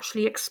legality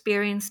actually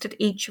experienced at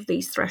each of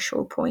these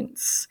threshold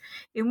points?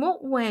 In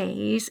what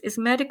ways is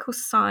medical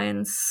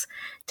science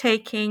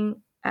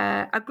taking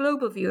a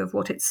global view of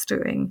what it's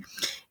doing?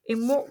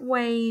 In what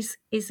ways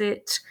is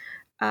it,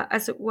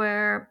 as it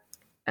were,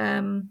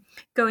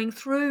 going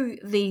through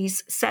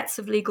these sets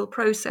of legal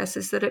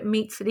processes that it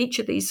meets at each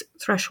of these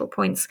threshold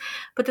points,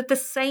 but at the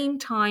same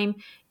time,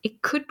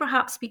 it could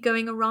perhaps be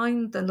going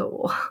around the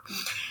law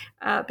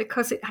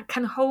because it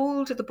can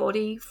hold the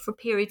body for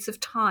periods of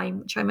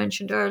time, which I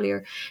mentioned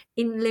earlier,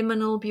 in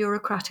liminal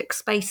bureaucratic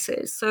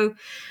spaces. So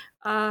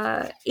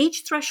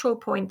each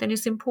threshold point then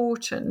is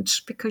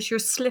important because you're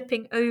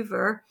slipping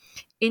over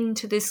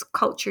into this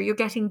culture, you're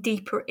getting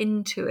deeper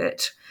into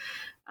it.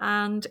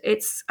 And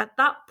it's at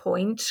that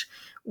point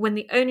when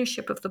the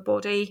ownership of the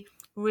body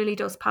really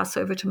does pass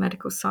over to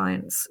medical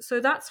science.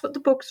 So that's what the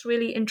book's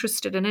really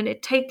interested in. And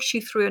it takes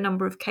you through a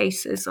number of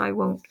cases. I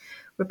won't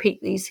repeat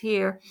these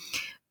here.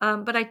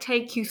 But I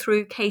take you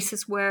through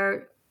cases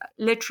where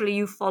literally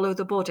you follow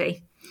the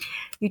body.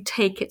 You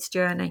take its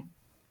journey.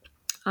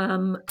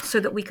 So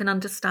that we can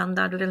understand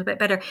that a little bit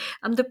better.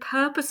 And the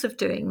purpose of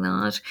doing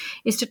that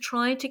is to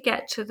try to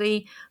get to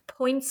the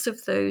points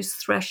of those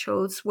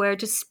thresholds where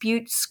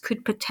disputes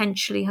could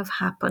potentially have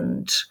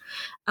happened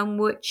and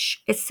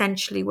which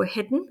essentially were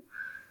hidden,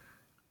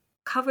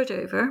 covered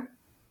over,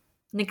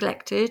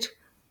 neglected,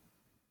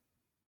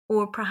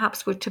 or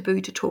perhaps were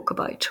taboo to talk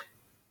about.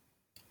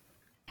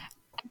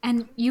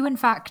 And you, in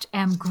fact,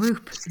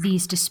 group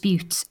these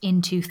disputes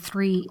into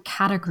 3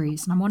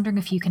 categories. And I'm wondering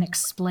if you can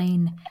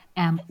explain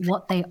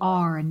what they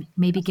are and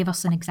maybe give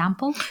us an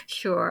example.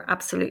 Sure,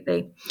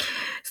 absolutely.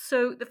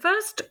 So the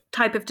first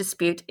type of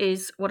dispute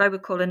is what I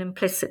would call an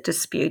implicit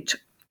dispute.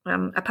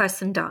 A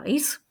person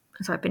dies,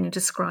 as I've been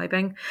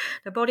describing.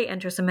 The body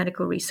enters a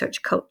medical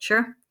research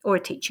culture or a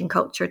teaching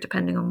culture,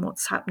 depending on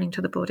what's happening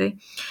to the body.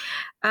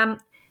 And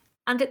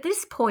at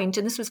this point,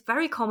 and this was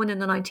very common in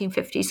the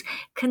 1950s,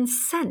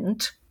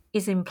 consent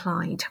is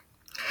implied,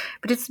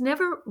 but it's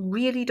never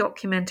really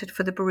documented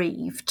for the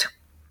bereaved.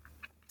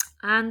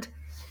 And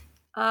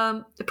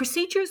the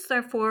procedures,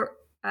 therefore,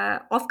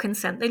 of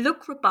consent, they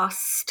look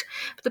robust,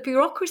 but the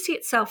bureaucracy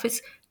itself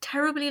is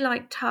terribly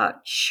light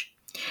touch.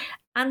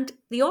 And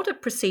the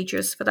audit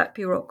procedures for that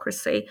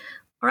bureaucracy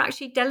are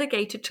actually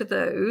delegated to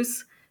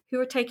those who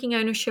are taking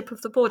ownership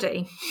of the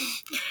body.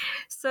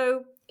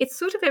 So it's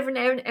sort of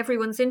in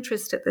everyone's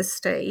interest at this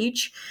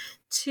stage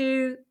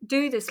to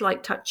do this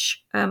light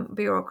touch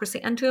bureaucracy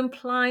and to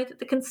imply that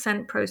the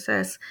consent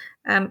process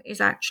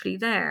is actually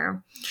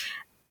there.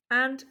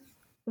 And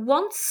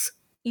once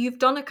you've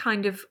done a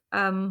kind of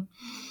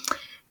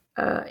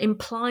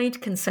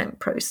implied consent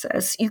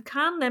process, you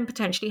can then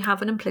potentially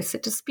have an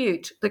implicit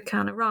dispute that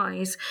can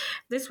arise.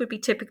 This would be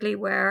typically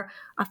where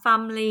a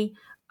family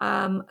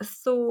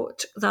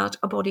thought that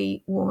a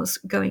body was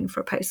going for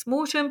a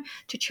post-mortem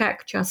to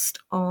check just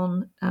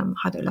on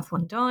how their loved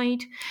one died.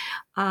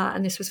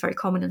 And this was very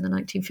common in the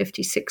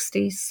 1950s,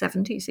 60s,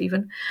 70s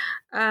even.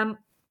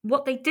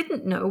 What they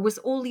didn't know was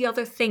all the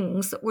other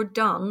things that were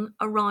done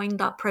around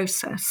that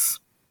process.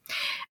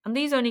 And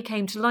these only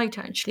came to light,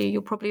 actually.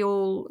 You'll probably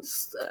all,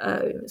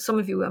 some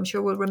of you, I'm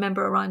sure, will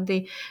remember around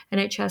the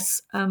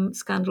NHS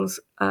scandals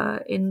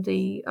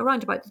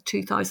around about the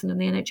 2000 in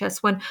the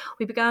NHS, when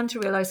we began to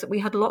realise that we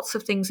had lots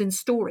of things in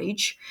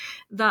storage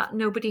that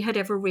nobody had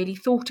ever really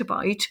thought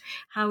about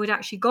how it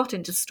actually got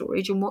into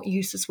storage and what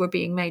uses were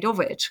being made of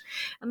it.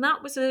 And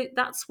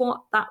that's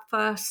what that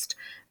first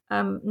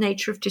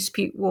nature of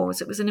dispute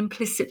was. It was an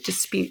implicit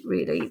dispute,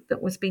 really,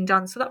 that was being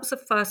done. So that was the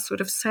first sort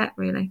of set,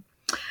 really.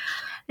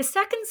 The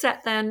second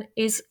set then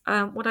is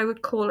what I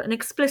would call an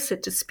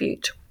explicit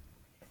dispute.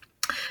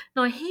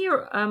 Now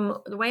here,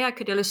 the way I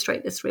could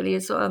illustrate this really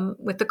is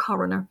with the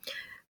coroner.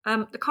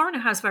 The coroner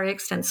has very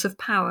extensive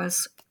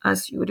powers,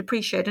 as you would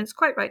appreciate, and it's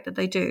quite right that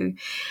they do.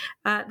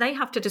 They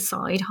have to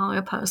decide how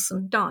a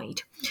person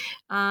died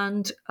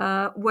and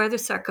were the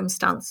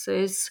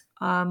circumstances,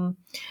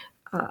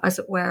 as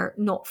it were,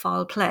 not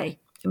foul play.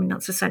 I mean,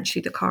 that's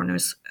essentially the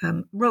coroner's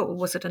role.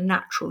 Was it a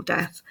natural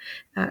death,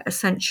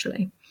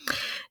 essentially?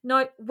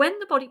 Now, when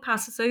the body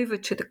passes over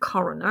to the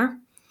coroner,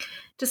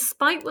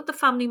 despite what the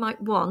family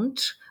might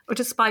want, or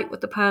despite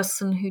what the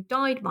person who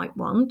died might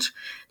want,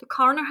 the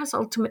coroner has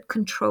ultimate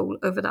control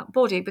over that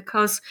body,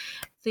 because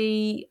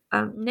the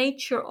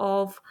nature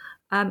of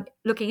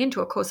looking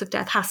into a cause of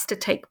death has to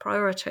take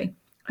priority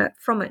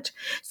from it.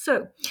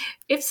 So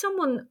if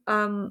someone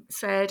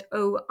said,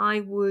 oh,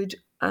 I would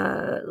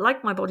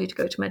like my body to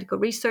go to medical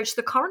research,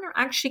 the coroner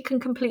actually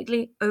can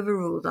completely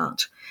overrule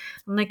that.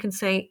 And they can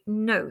say,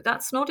 no,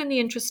 that's not in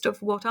the interest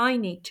of what I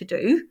need to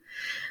do.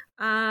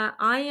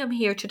 I am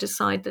here to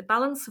decide the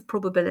balance of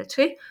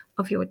probability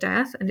of your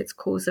death and its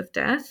cause of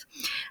death,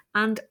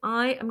 and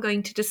I am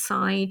going to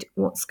decide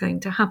what's going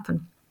to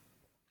happen.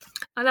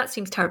 Now, that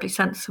seems terribly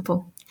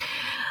sensible.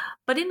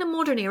 But in the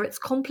modern era, it's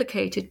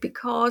complicated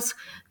because,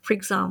 for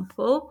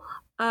example,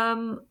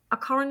 a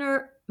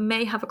coroner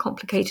may have a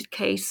complicated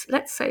case.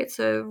 Let's say it's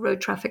a road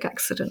traffic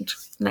accident.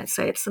 Let's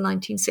say it's the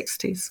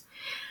 1960s.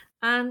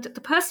 And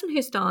the person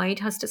who's died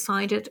has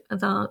decided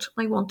that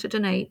they want to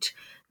donate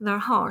their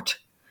heart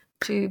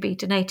to be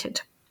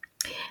donated.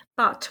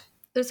 But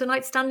there's an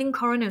outstanding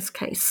coroner's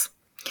case.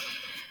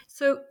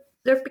 So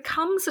there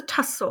becomes a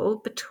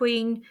tussle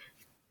between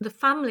the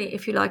family,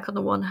 if you like, on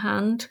the one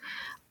hand,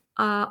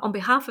 on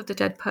behalf of the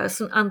dead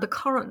person, and the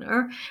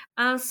coroner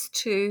as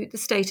to the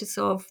status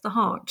of the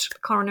heart. The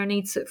coroner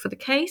needs it for the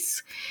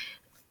case,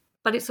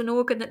 but it's an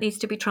organ that needs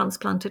to be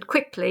transplanted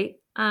quickly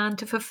and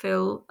to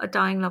fulfill a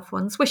dying loved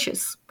one's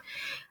wishes.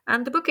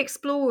 And the book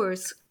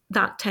explores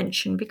that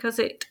tension because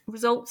it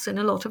results in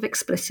a lot of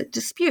explicit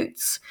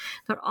disputes.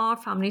 There are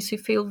families who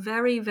feel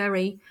very,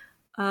 very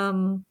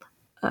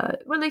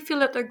they feel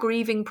that their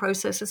grieving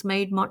process is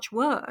made much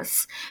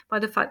worse by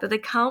the fact that they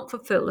can't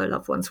fulfill their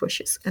loved one's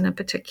wishes in a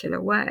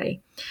particular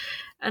way.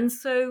 And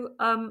so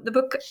the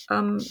book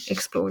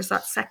explores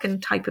that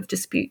second type of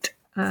dispute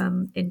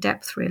in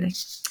depth, really.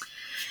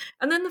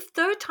 And then the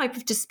third type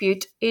of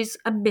dispute is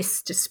a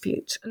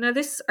misdispute. Now,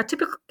 a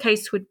typical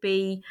case would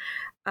be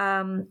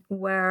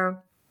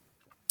where,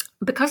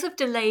 because of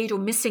delayed or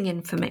missing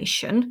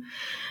information,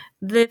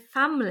 the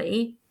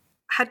family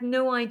had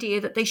no idea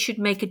that they should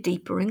make a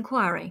deeper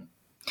inquiry.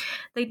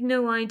 They'd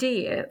no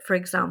idea, for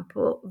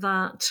example,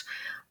 that,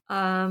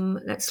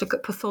 let's look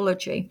at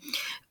pathology.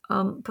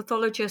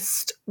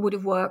 Pathologists would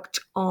have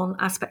worked on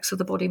aspects of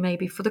the body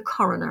maybe for the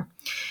coroner,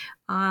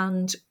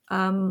 and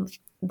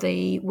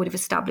they would have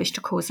established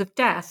a cause of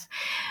death.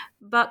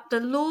 But the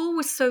law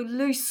was so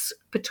loose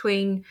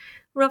between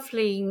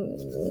roughly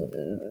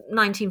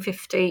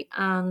 1950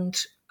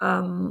 and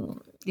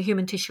the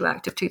Human Tissue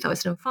Act of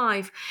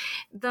 2005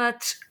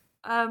 that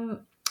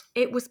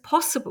it was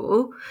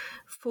possible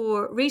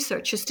for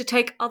researchers to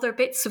take other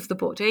bits of the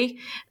body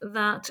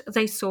that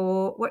they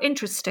saw were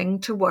interesting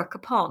to work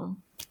upon.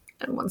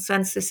 In one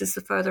sense, this is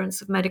the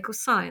furtherance of medical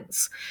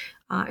science.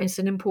 It's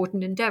an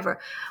important endeavour.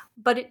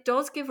 But it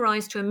does give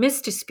rise to a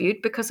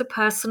misdispute because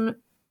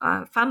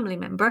a family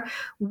member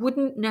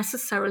wouldn't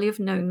necessarily have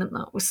known that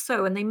that was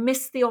so, and they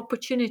missed the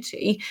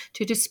opportunity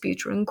to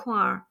dispute or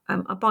inquire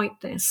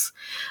about this.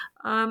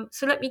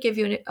 So let me give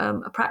you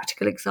a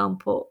practical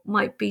example.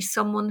 Might be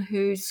someone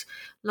whose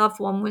loved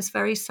one was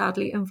very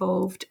sadly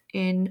involved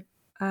in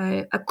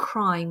a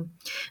crime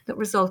that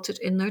resulted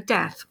in their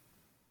death,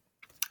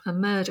 a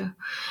murder.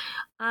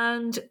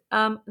 And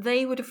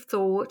they would have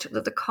thought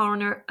that the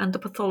coroner and the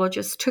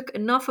pathologist took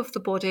enough of the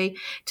body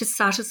to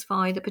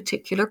satisfy the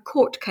particular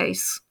court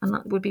case. And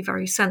that would be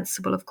very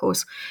sensible, of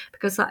course,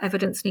 because that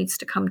evidence needs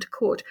to come to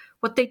court.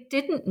 What they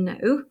didn't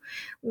know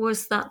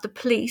was that the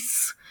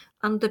police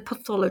and the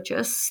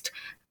pathologist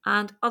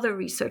and other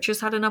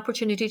researchers had an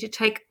opportunity to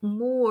take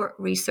more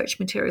research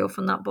material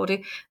from that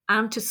body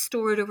and to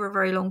store it over a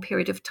very long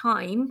period of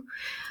time.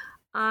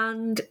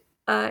 And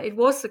it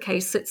was the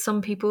case that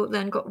some people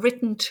then got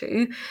written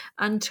to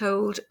and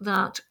told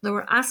that there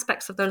were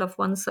aspects of their loved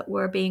ones that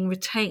were being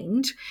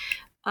retained,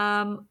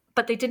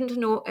 but they didn't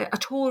know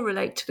at all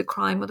relate to the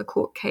crime or the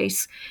court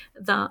case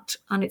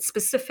and its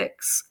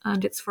specifics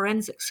and its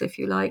forensics, if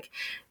you like,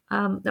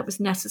 that was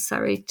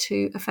necessary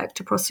to effect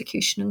a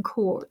prosecution in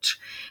court.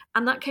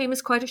 And that came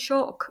as quite a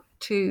shock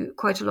to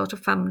quite a lot of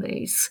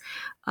families,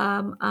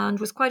 and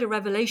was quite a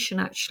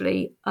revelation,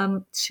 actually,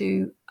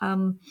 to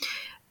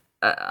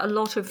a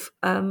lot of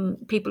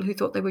people who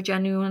thought they were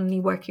genuinely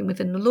working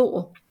within the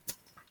law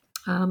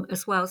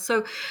as well.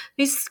 So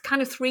these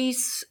kind of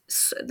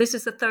this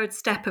is the third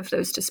step of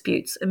those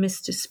disputes, a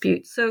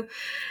misdispute. So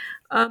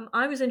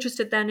I was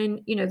interested then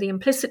in, the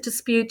implicit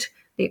dispute,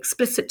 the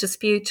explicit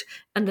dispute,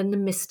 and then the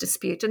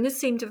misdispute. And this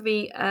seemed to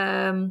be,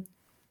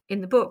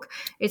 in the book,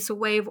 it's a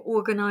way of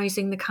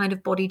organising the kind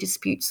of body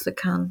disputes that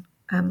can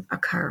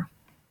occur.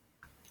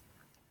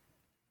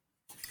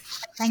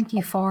 Thank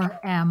you for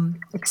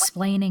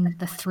explaining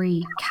the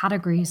three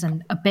categories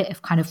and a bit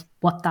of kind of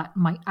what that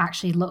might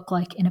actually look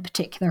like in a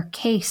particular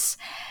case.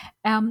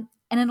 And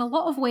in a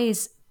lot of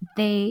ways,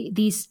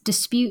 these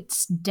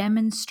disputes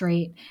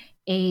demonstrate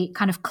a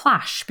kind of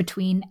clash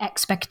between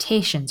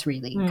expectations,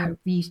 really.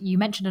 You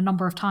mentioned a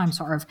number of times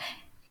sort of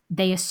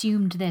they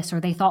assumed this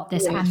or they thought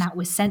this and that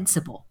was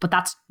sensible, but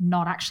that's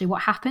not actually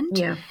what happened.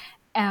 Yeah.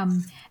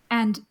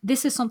 And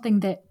this is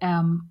something that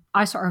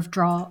I sort of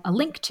draw a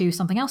link to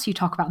something else you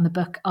talk about in the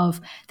book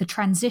of the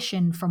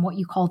transition from what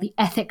you call the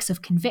ethics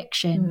of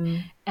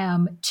conviction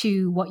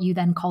to what you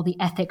then call the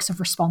ethics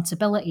of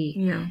responsibility.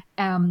 Yeah.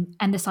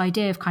 And this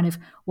idea of kind of,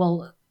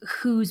 well,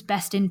 whose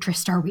best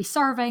interest are we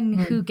serving?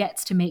 Who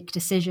gets to make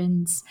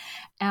decisions?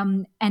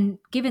 And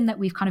given that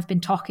we've kind of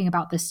been talking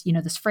about this,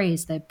 this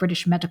phrase, the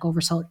British medical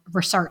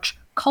research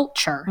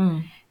culture,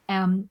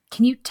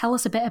 can you tell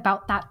us a bit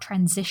about that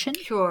transition?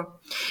 Sure.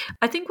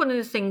 I think one of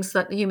the things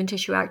that the Human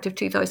Tissue Act of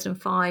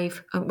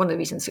 2005, one of the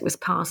reasons it was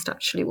passed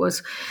actually,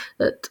 was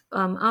that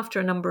after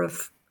a number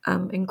of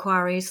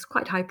inquiries,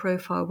 quite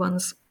high-profile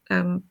ones,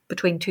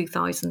 between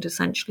 2000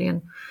 essentially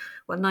and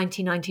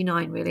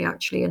 1999 really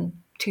actually, and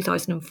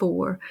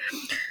 2004,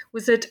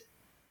 was that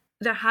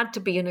there had to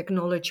be an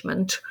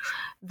acknowledgement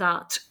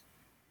that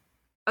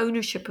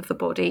ownership of the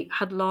body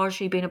had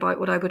largely been about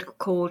what I would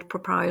call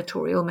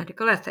proprietorial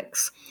medical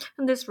ethics.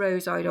 And this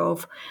rose out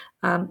of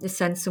the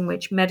sense in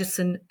which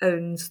medicine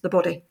owns the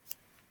body.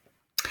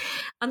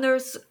 And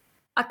there's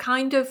a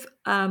kind of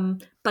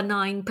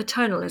benign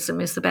paternalism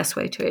is the best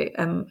way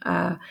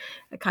to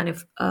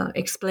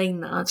explain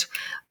that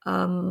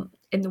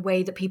in the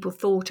way that people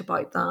thought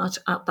about that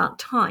at that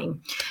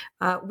time.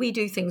 We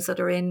do things that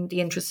are in the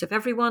interests of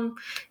everyone.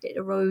 It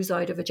arose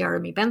out of a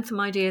Jeremy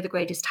Bentham idea, the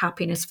greatest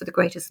happiness for the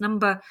greatest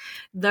number.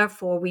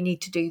 Therefore, we need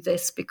to do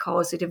this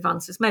because it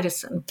advances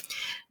medicine.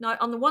 Now,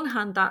 on the one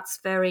hand, that's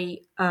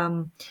very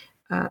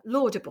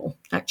laudable,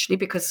 actually,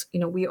 because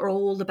we are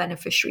all the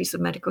beneficiaries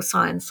of medical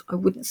science. I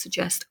wouldn't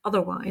suggest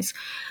otherwise.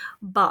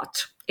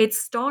 But it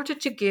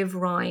started to give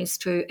rise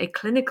to a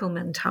clinical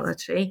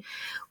mentality,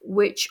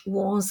 which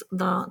was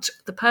that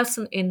the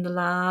person in the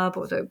lab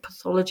or the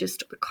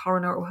pathologist or the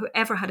coroner or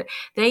whoever had it,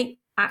 they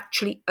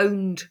actually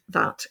owned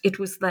that. It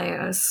was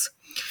theirs.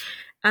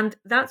 And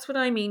that's what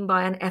I mean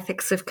by an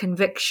ethics of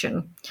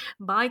conviction.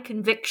 By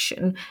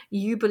conviction,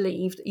 you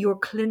believe that your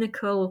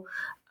clinical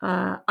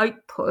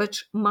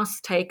output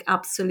must take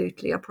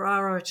absolutely a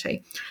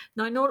priority.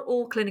 Now, not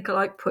all clinical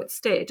outputs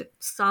did.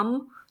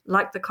 Some,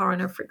 like the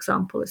coroner, for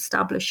example,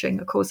 establishing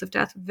a cause of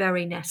death,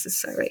 very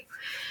necessary.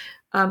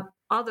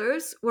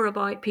 Others were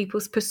about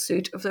people's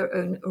pursuit of their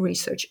own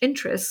research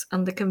interests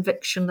and the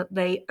conviction that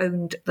they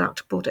owned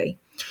that body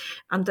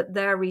and that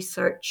their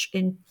research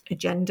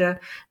agenda,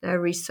 their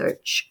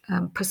research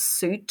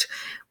pursuit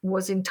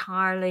was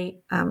entirely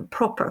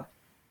proper.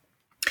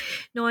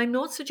 Now, I'm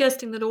not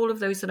suggesting that all of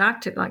those that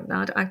acted like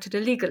that acted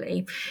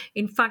illegally.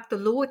 In fact, the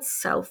law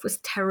itself was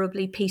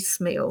terribly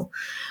piecemeal.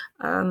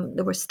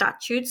 There were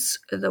statutes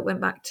that went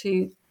back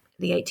to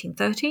the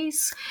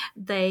 1830s.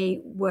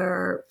 They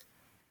were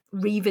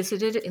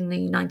revisited in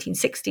the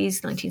 1960s,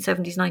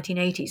 1970s,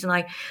 1980s, and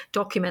I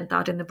document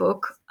that in the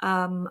book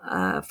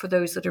for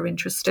those that are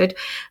interested.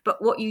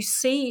 But what you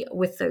see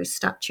with those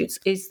statutes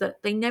is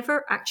that they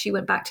never actually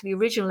went back to the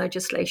original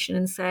legislation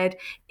and said,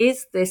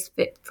 is this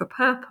fit for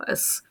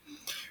purpose?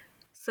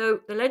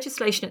 So the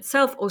legislation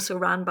itself also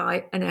ran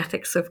by an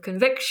ethics of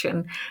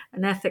conviction,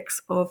 an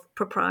ethics of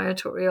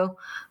proprietorial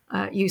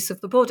use of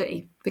the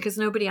body, because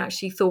nobody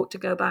actually thought to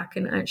go back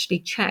and actually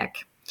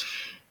check.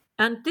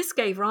 And this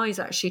gave rise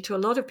actually to a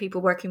lot of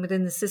people working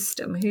within the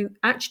system who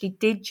actually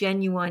did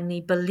genuinely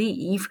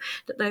believe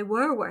that they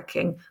were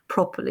working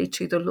properly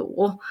to the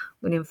law,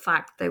 when in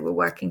fact they were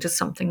working to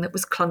something that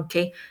was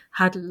clunky,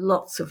 had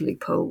lots of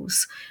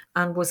loopholes,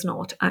 and was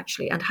not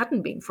actually, and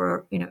hadn't been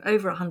for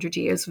over 100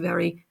 years,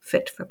 very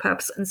fit for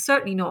purpose, and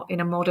certainly not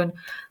in a modern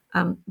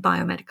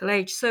biomedical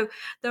age. So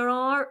there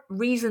are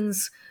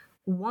reasons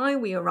why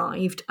we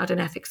arrived at an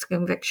ethics of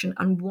conviction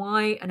and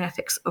why an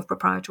ethics of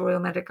proprietorial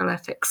medical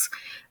ethics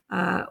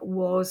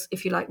was,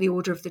 if you like, the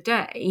order of the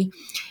day.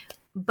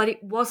 But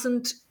it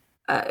wasn't,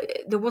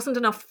 there wasn't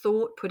enough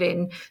thought put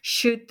in,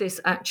 should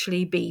this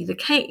actually be the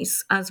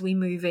case as we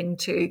move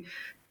into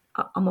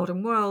a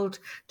modern world,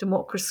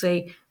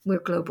 democracy, we're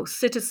global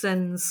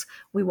citizens,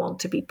 we want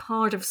to be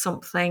part of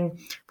something,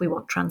 we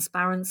want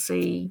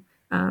transparency.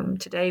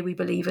 Today, we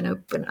believe in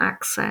open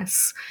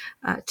access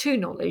to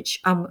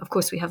knowledge. Of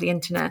course, we have the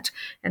internet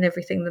and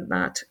everything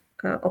that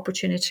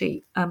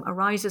opportunity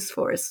arises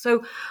for us.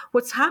 So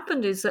what's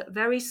happened is that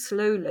very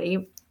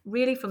slowly,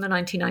 really from the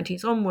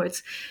 1990s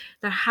onwards,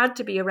 there had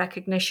to be a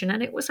recognition,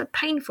 and it was a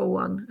painful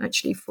one,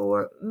 actually,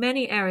 for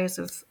many areas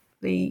of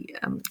the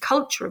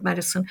culture of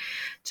medicine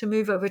to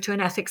move over to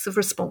an ethics of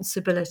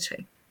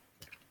responsibility.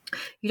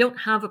 You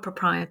don't have a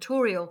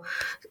proprietorial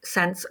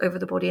sense over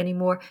the body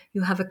anymore.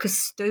 You have a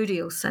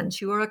custodial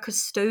sense. You are a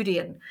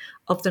custodian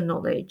of the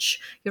knowledge.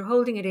 You're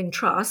holding it in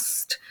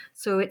trust.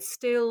 So it's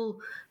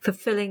still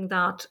fulfilling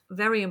that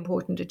very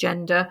important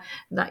agenda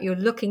that you're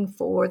looking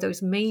for,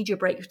 those major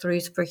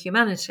breakthroughs for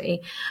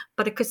humanity.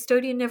 But a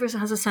custodian never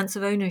has a sense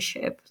of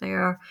ownership. They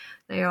are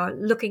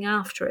looking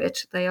after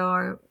it. They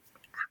are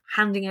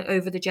handing it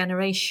over the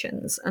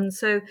generations. And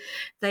so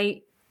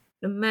the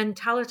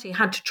mentality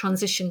had to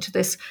transition to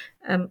this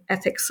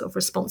ethics of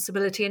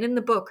responsibility. And in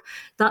the book,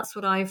 that's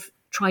what I've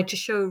tried to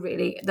show,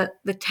 really, that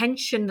the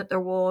tension that there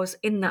was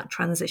in that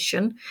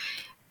transition,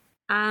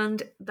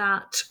 and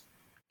that,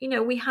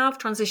 we have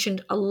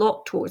transitioned a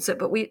lot towards it,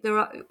 but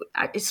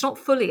it's not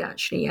fully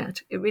actually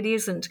yet. It really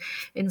isn't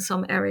in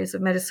some areas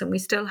of medicine. We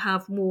still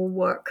have more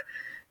work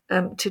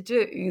to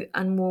do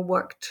and more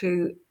work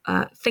to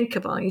think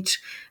about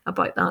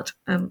that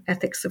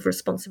ethics of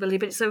responsibility.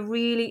 But it's a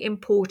really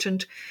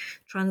important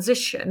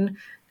transition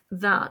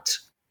that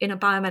in a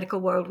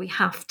biomedical world we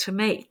have to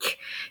make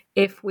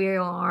if we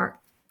are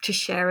to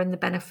share in the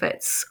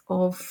benefits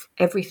of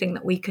everything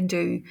that we can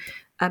do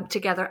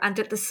together, and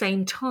at the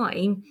same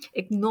time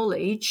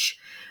acknowledge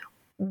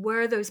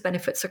where those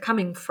benefits are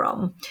coming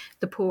from,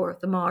 the poor,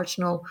 the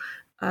marginal,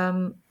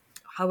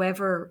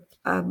 however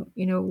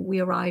we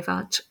arrive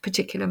at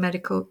particular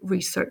medical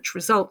research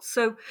results.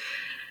 So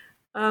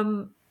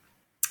my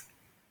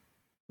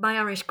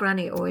Irish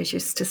granny always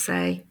used to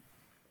say,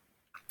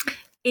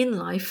 in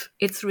life,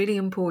 it's really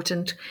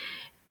important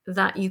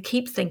that you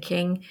keep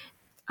thinking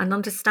and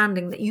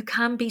understanding that you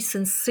can be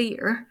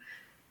sincere.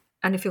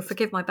 And if you'll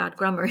forgive my bad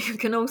grammar, you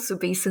can also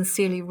be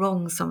sincerely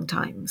wrong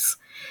sometimes.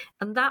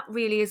 And that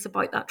really is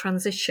about that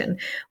transition.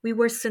 We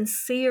were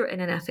sincere in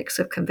an ethics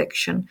of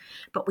conviction,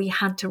 but we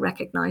had to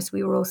recognize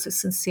we were also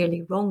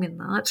sincerely wrong in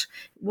that.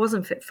 It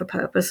wasn't fit for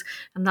purpose.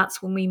 And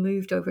that's when we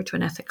moved over to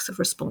an ethics of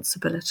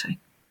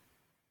responsibility.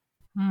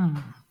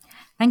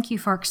 Thank you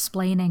for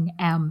explaining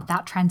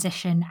that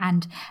transition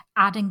and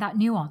adding that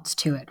nuance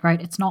to it,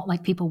 right? It's not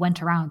like people went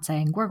around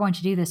saying, we're going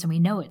to do this and we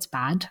know it's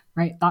bad,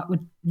 right? That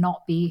would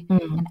not be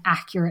an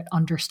accurate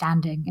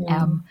understanding,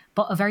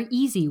 but a very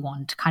easy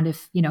one to kind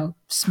of,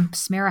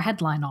 smear a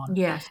headline on.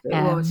 Yes,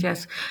 it was,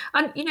 yes.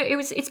 And,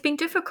 it's been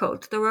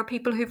difficult. There are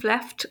people who've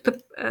left,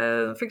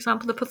 for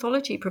example, the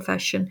pathology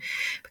profession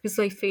because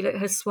they feel it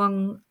has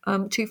swung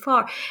too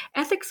far.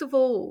 Ethics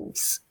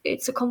evolves.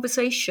 It's a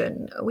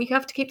conversation. We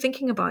have to keep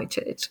thinking about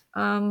it.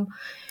 One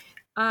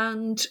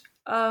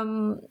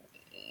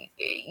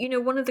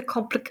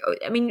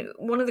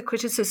of the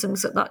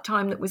criticisms at that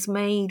time that was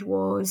made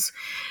was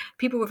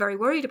people were very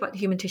worried about the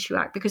Human Tissue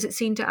Act because it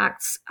seemed to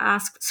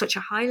ask such a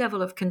high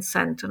level of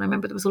consent. And I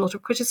remember there was a lot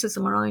of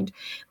criticism around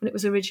when it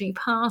was originally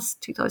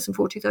passed,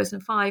 2004,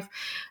 2005.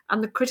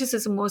 And the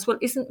criticism was, well,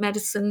 isn't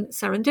medicine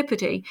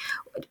serendipity?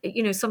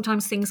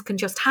 Sometimes things can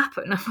just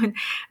happen.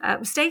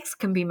 Mistakes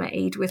can be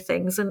made with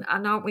things, and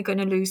aren't we going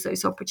to lose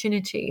those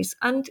opportunities?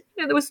 And,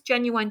 there was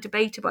genuine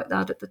debate about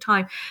that at the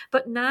time.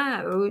 But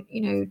now,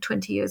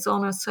 20 years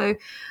on or so,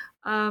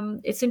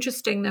 it's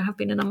interesting. There have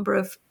been a number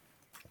of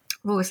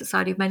Royal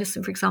Society of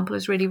Medicine, for example,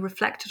 has really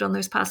reflected on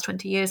those past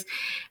 20 years.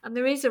 And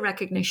there is a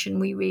recognition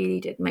we really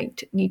did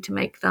need to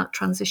make that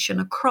transition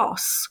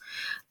across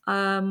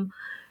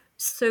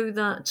so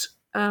that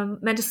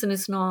medicine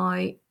is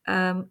now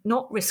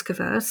not risk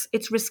averse,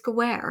 it's risk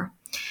aware.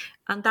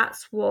 And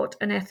that's what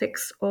an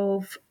ethics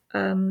of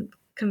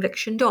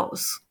conviction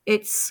does.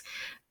 It's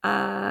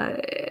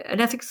an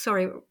ethics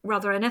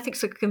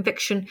of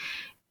conviction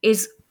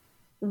is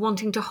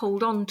wanting to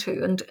hold on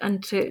to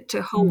and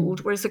to hold,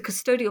 whereas a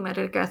custodial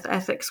medical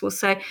ethics will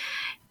say,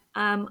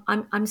 I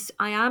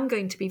am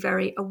going to be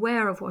very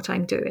aware of what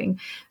I'm doing.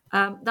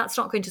 That's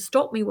not going to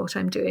stop me what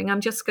I'm doing.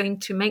 I'm just going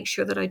to make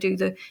sure that I do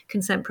the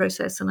consent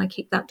process and I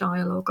keep that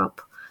dialogue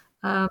up.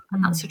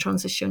 And that's a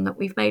transition that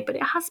we've made. But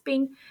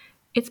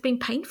it's been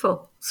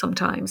painful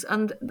sometimes.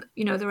 And,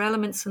 there are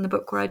elements in the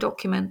book where I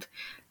document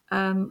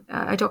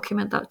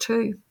that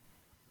too.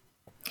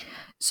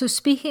 So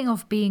speaking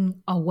of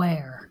being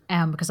aware,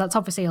 because that's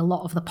obviously a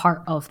lot of the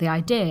part of the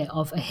idea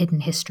of a hidden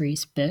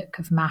histories book,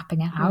 of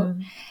mapping it out,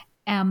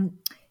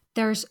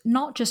 there's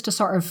not just a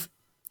sort of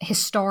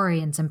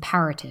historian's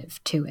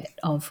imperative to it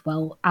of,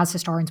 well, as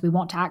historians, we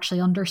want to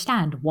actually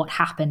understand what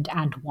happened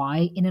and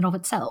why in and of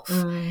itself.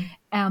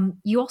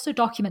 You also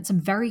document some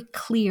very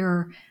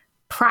clear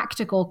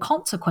practical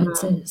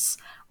consequences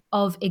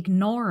of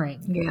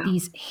ignoring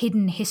these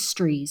hidden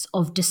histories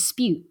of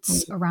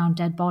disputes around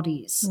dead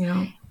bodies.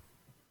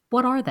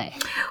 What are they?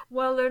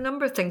 Well, there are a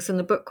number of things in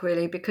the book,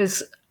 really,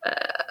 because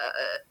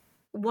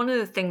one of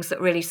the things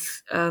that really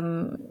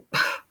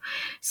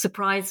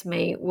surprised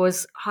me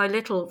was how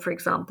little, for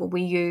example,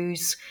 we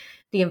use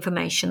the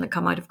information that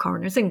come out of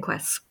coroner's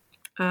inquests.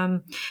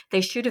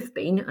 They should have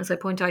been, as I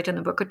point out in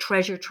the book, a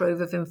treasure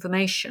trove of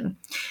information.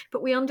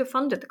 But we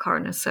underfunded the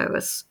coroner's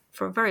service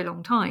for a very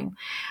long time.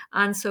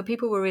 And so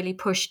people were really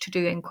pushed to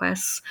do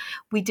inquests.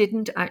 We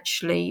didn't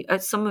actually,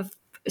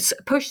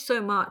 pushed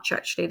so much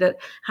actually that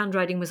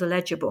handwriting was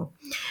illegible.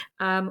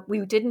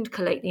 We didn't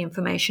collate the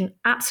information,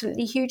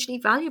 absolutely hugely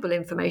valuable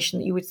information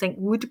that you would think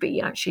would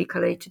be actually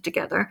collated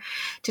together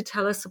to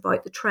tell us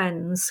about the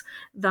trends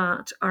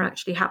that are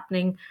actually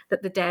happening,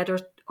 that the dead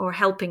are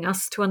helping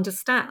us to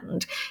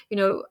understand.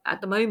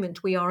 At the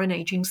moment we are an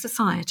aging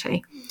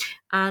society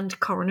and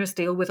coroners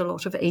deal with a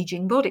lot of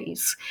aging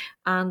bodies,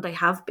 and they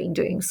have been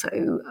doing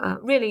so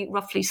really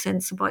roughly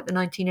since about the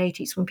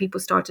 1980s, when people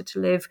started to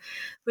live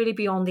really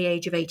beyond the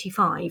age of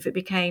 85. It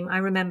became, I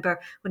remember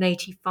when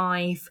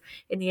 85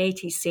 in the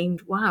 80s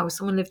seemed, wow,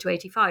 someone lived to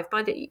 85.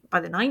 By the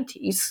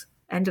 90s,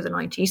 end of the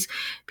 90s,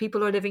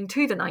 people are living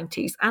to the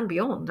 90s and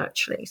beyond,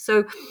 actually.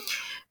 So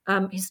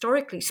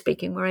historically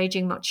speaking, we're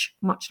aging much,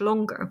 much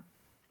longer.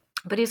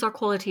 But is our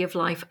quality of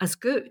life as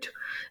good?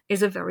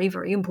 Is a very,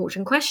 very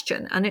important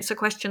question. And it's a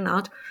question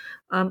that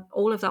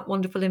all of that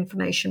wonderful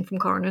information from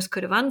coroners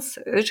could have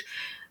answered,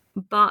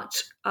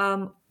 but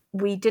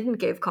we didn't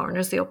give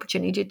coroners the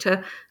opportunity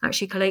to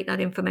actually collate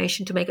that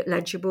information, to make it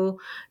legible,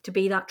 to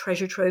be that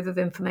treasure trove of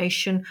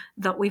information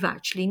that we've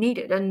actually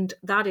needed. And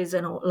that is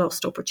a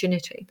lost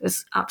opportunity.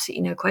 There's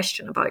absolutely no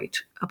question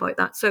about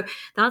that. So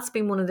that's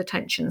been one of the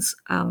tensions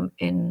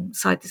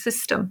inside the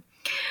system.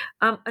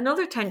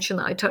 Another tension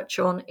that I touch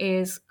on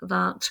is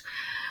that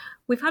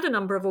we've had a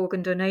number of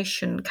organ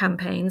donation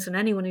campaigns, and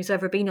anyone who's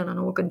ever been on an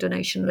organ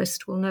donation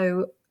list will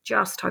know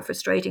just how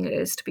frustrating it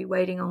is to be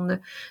waiting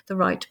on the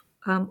right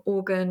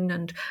organ,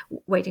 and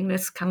waiting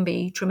lists can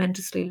be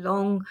tremendously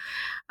long.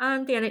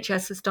 And the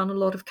NHS has done a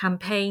lot of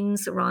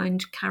campaigns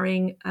around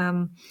carrying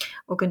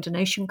organ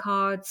donation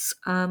cards.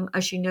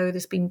 As you know,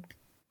 there's been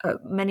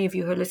many of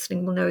you who are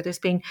listening will know there's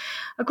been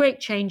a great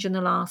change in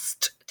the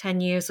last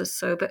 10 years or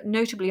so, but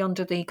notably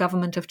under the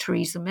government of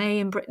Theresa May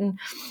in Britain,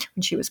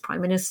 when she was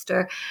Prime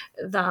Minister,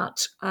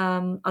 that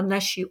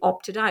unless you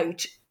opted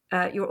out,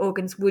 your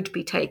organs would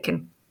be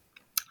taken.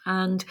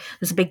 And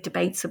there's big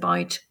debates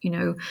about,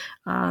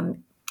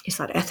 is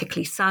that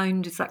ethically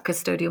sound? Is that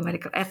custodial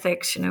medical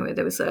ethics?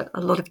 There was a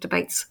lot of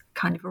debates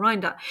kind of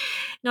around that.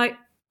 Now,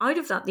 out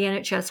of that, the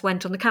NHS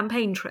went on the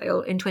campaign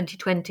trail in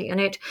 2020,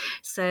 and it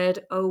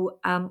said,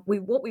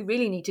 what we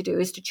really need to do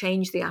is to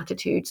change the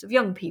attitudes of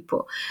young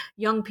people.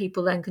 Young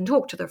people then can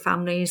talk to their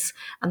families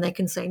and they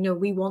can say, no,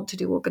 we want to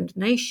do organ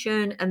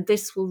donation, and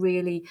this will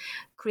really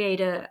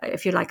create a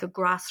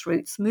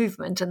grassroots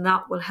movement, and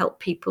that will help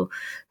people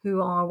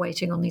who are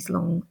waiting on these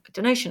long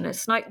donation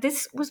lists. Now,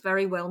 this was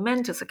very well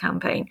meant as a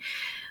campaign,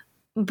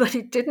 but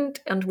it didn't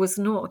and was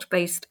not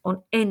based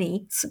on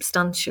any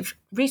substantive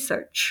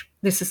research.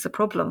 This is the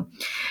problem.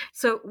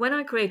 So when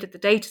I created the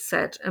data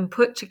set and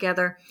put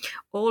together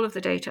all of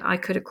the data I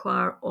could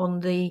acquire on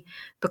the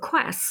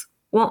bequests,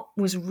 what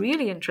was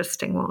really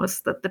interesting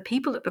was that the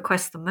people that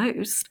bequest the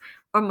most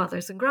are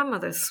mothers and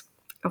grandmothers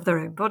of their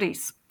own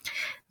bodies.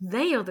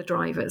 They are the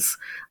drivers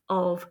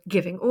of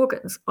giving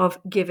organs, of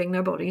giving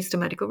their bodies to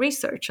medical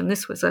research. And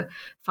this was a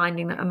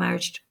finding that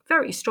emerged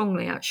very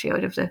strongly, actually,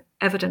 out of the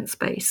evidence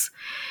base.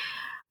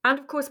 And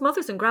of course,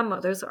 mothers and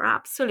grandmothers are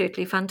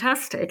absolutely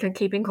fantastic at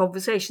keeping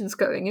conversations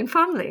going in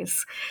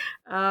families.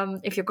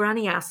 If your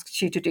granny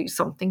asks you to do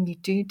something, you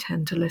do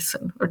tend to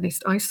listen, or at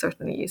least I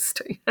certainly used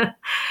to.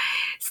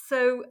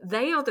 So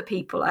they are the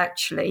people,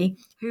 actually,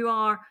 who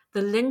are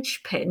the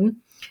linchpin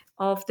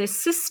of this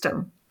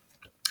system.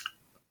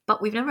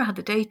 But we've never had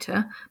the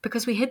data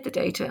because we hid the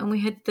data and we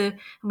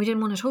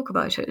didn't want to talk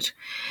about it.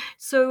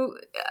 So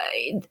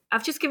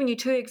I've just given you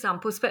two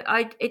examples, but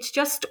it's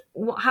just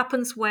what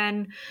happens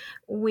when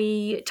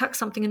we tuck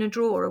something in a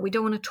drawer or we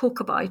don't want to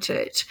talk about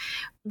it.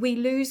 We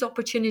lose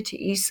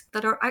opportunities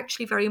that are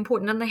actually very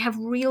important, and they have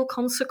real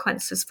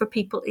consequences for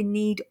people in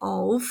need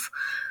of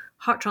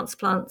heart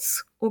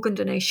transplants, organ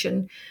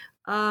donation,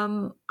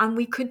 and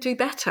we could do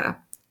better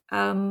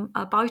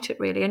about it,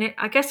 really. And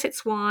I guess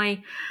it's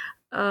why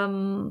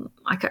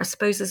I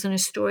suppose as an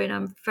historian,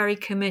 I'm very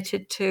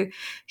committed to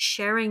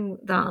sharing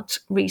that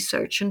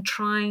research and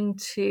trying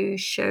to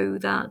show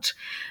that,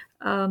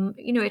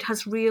 it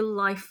has real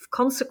life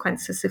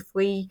consequences if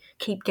we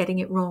keep getting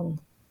it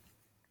wrong.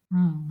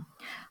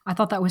 I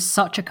thought that was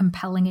such a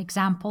compelling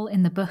example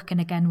in the book.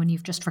 And again, when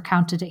you've just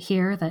recounted it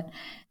here, that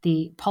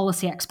the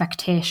policy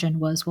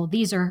expectation was, well,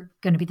 these are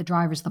going to be the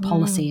drivers of the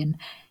policy, and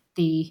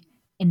the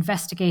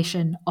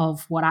investigation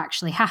of what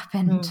actually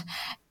happened,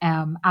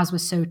 as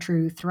was so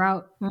true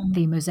throughout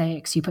the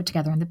mosaics you put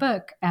together in the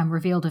book,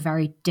 revealed a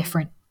very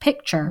different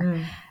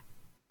picture,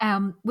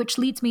 which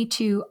leads me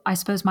to, I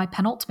suppose, my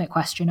penultimate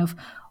question of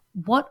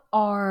what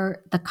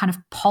are the kind of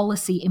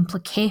policy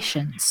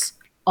implications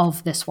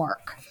of this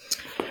work?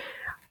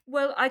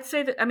 Well, I'd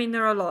say that,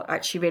 there are a lot,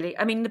 actually, really.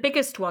 The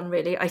biggest one,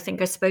 really, I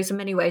suppose, in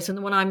many ways, and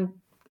the one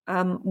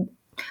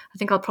I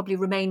think I'll probably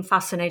remain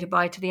fascinated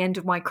by to the end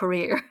of my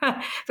career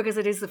because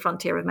it is the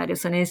frontier of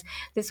medicine, is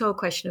this whole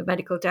question of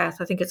medical death.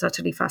 I think it's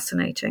utterly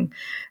fascinating.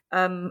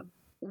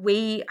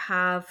 We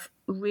have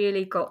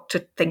really got to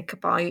think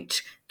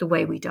about the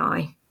way we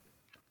die,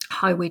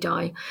 how we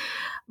die.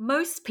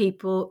 Most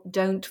people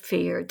don't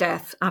fear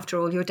death. After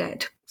all, you're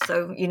dead.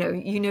 So,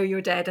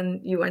 you're dead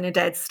and you are in a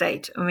dead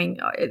state.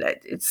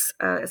 It's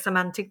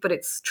semantic, but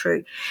it's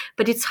true.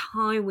 But it's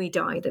how we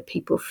die that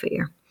people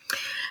fear.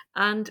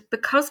 And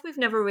because we've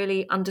never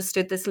really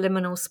understood this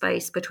liminal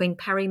space between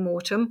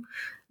perimortem,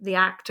 the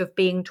act of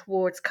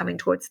coming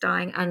towards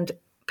dying, and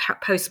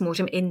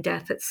postmortem, in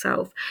death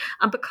itself,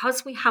 and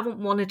because we haven't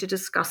wanted to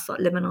discuss that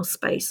liminal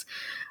space,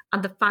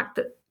 and the fact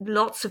that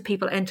lots of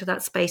people enter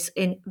that space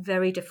in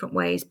very different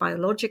ways,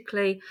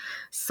 biologically,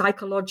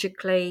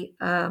 psychologically,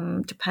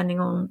 depending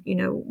on,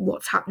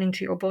 what's happening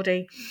to your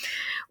body,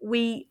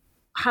 we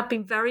have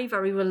been very,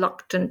 very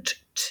reluctant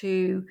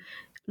to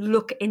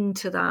look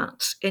into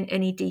that in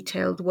any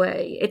detailed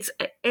way.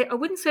 I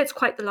wouldn't say it's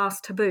quite the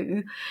last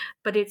taboo,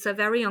 but it's a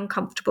very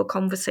uncomfortable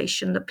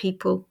conversation that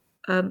people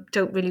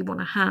don't really want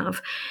to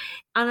have.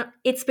 And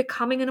it's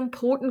becoming an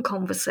important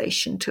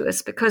conversation to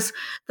us, because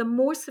the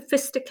more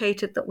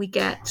sophisticated that we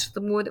get,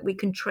 the more that we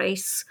can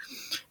trace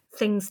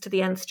things to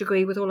the nth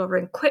degree with all of our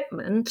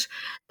equipment,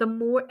 the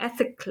more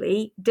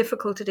ethically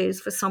difficult it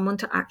is for someone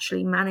to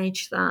actually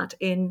manage that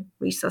in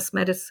resus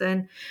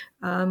medicine,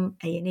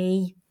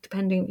 A&E,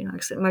 depending,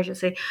 it's an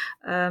emergency.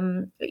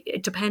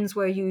 It depends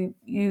where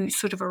you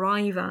sort of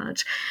arrive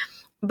at.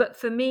 But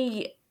for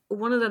me,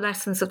 one of the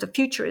lessons of the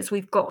future is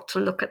we've got to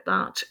look at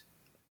that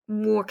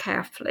more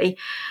carefully.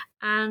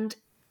 And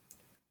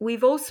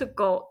we've also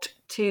got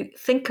to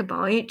think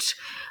about,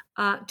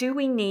 do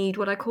we need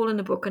what I call in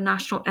the book a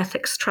national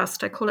ethics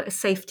trust? I call it a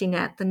safety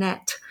net, the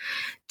net.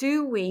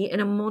 Do we, in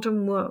a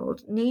modern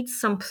world, need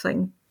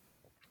something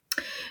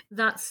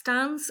that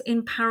stands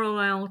in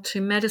parallel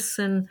to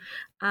medicine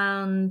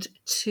and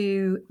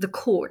to the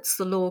courts,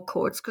 the law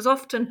courts? Because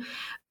often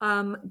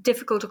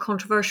difficult or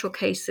controversial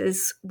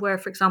cases where,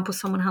 for example,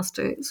 someone has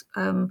to,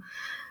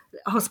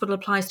 a hospital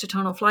applies to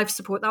turn off life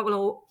support, that will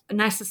all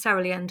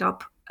necessarily end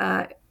up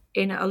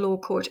in a law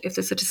court if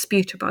there's a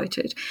dispute about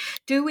it.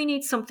 Do we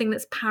need something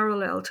that's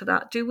parallel to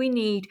that? Do we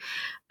need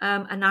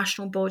a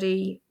national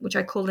body, which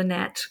I call the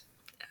NET,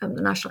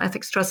 the National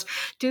Ethics Trust?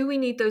 Do we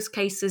need those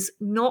cases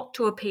not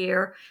to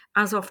appear,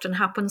 as often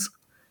happens,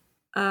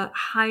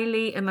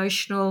 highly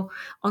emotional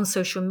on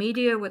social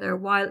media, where they're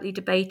wildly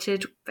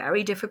debated,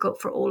 very difficult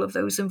for all of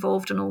those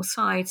involved on all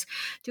sides?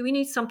 Do we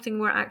need something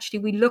where actually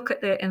we look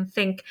at it and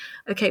think,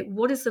 okay,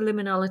 what is the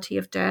liminality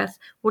of death?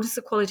 What is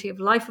the quality of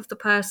life of the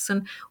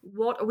person?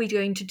 What are we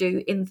going to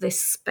do in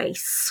this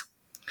space?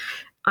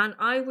 And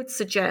I would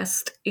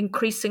suggest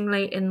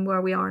increasingly in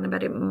where we are in a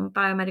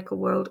biomedical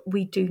world,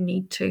 we do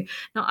need to.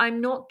 Now,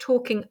 I'm not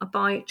talking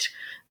about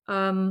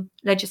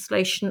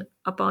legislation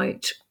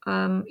about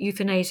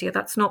euthanasia.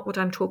 That's not what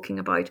I'm talking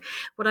about.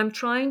 What I'm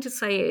trying to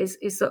say is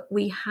that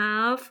we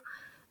have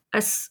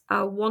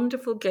a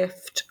wonderful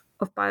gift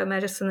of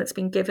biomedicine that's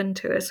been given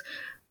to us,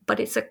 but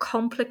it's a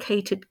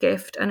complicated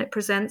gift, and it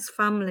presents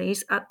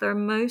families at their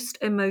most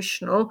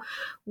emotional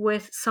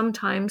with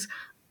sometimes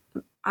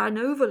an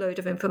overload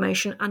of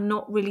information and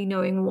not really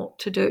knowing what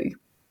to do.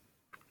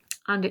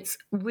 And it's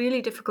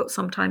really difficult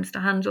sometimes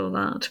to handle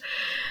that.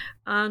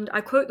 And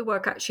I quote the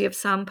work actually of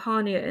Sam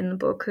Parnia in the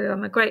book, who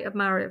I'm a great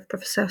admirer of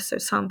Professor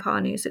Sam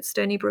Parnia's at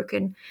Stony Brook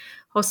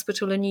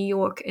Hospital in New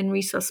York in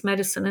resus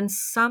medicine. And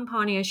Sam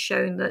Parnia has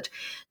shown that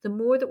the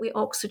more that we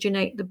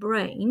oxygenate the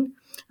brain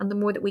and the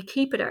more that we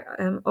keep it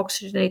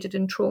oxygenated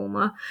in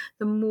trauma,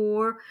 the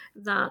more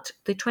that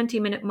the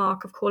 20-minute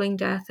mark of calling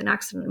death an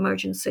accident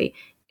emergency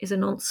is a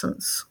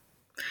nonsense.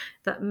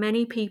 That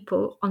many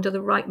people under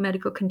the right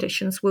medical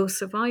conditions will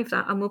survive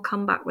that and will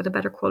come back with a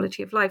better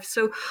quality of life.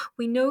 So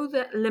we know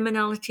that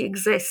liminality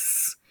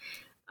exists.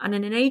 And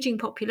in an aging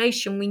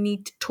population, we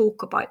need to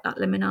talk about that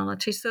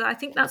liminality. So I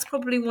think that's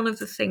probably one of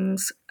the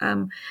things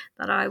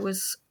that I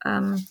was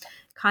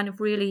kind of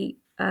really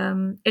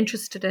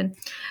interested in.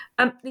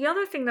 The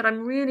other thing that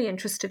I'm really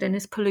interested in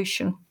is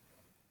pollution.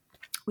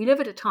 We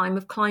live at a time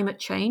of climate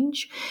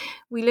change.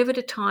 We live at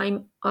a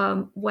time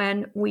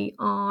when we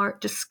are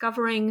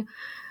discovering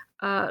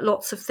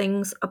lots of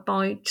things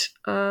about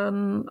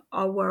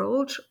our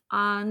world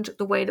and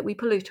the way that we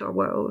pollute our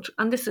world.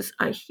 And this is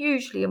a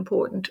hugely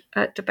important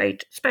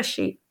debate,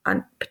 especially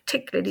and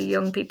particularly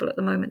young people at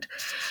the moment.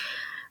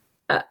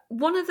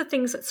 One of the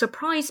things that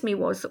surprised me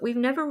was that we've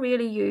never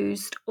really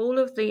used all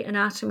of the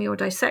anatomy or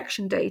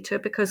dissection data,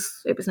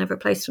 because it was never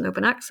placed in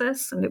open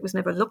access and it was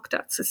never looked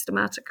at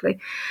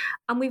systematically.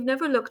 And we've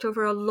never looked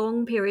over a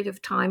long period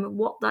of time at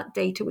what that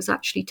data was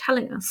actually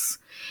telling us.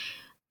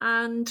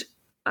 And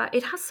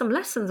it has some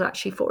lessons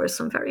actually for us,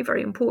 some very,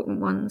 very important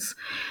ones.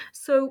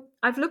 So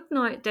I've looked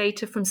now at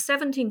data from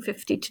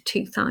 1750 to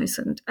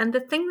 2000. And the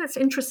thing that's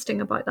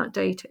interesting about that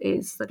data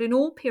is that in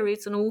all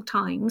periods and all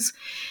times,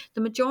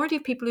 the majority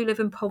of people who live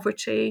in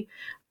poverty,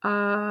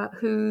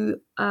 who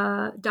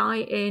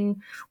die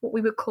in what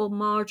we would call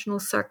marginal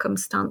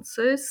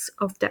circumstances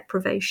of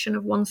deprivation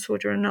of one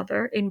sort or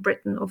another, in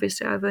Britain,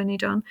 obviously I've only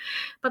done,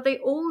 but they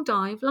all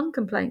die of lung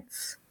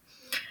complaints.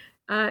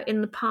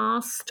 In the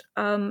past,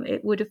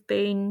 it would have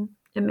been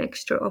a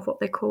mixture of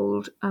what they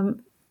called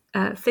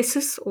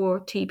phthisis or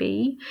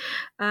TB,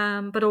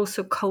 but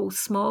also coal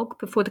smog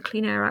before the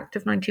Clean Air Act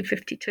of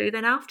 1952.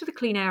 Then after the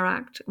Clean Air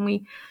Act, and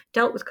we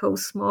dealt with coal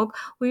smog,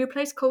 we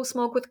replaced coal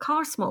smog with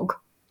car smog.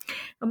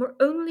 And we're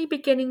only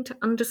beginning to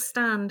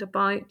understand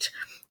about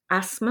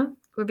asthma.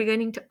 We're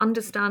beginning to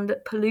understand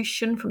that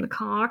pollution from the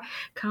car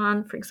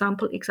can, for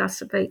example,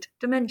 exacerbate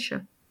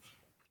dementia.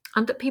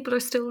 And that people are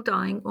still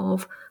dying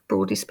of,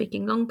 broadly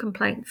speaking, lung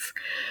complaints.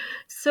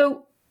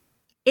 So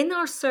in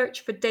our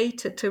search for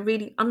data to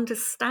really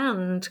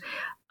understand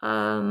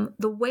the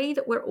way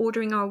that we're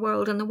ordering our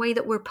world and the way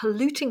that we're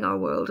polluting our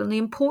world, and the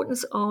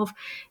importance of,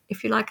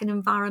 if you like, an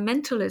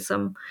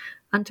environmentalism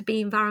and to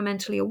be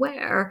environmentally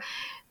aware,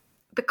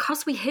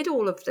 because we hid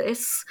all of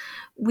this,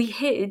 we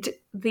hid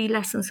the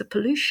lessons of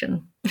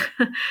pollution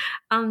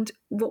and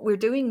what we're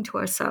doing to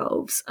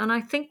ourselves. And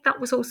I think that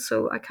was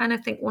also, I kind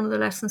of think, one of the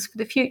lessons for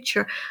the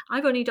future.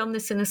 I've only done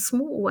this in a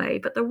small way,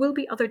 but there will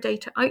be other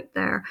data out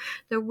there.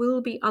 There will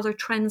be other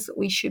trends that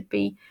we should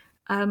be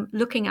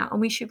looking at.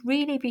 And we should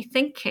really be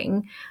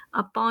thinking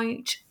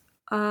about,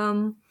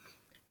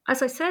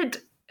 as I said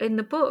in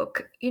the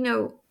book,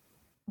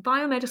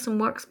 biomedicine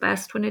works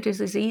best when it is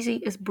as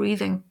easy as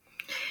breathing.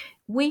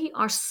 We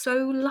are so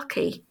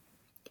lucky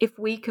if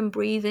we can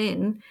breathe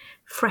in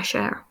fresh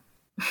air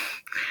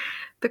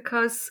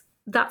because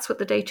that's what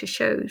the data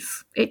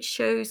shows. It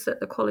shows that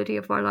the quality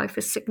of our life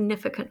is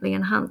significantly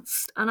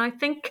enhanced. And I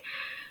think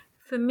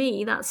for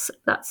me, that's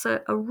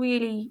a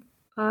really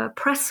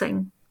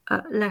pressing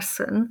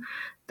lesson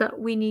that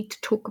we need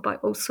to talk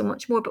about also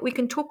much more. But we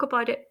can talk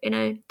about it in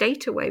a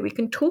data way. We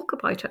can talk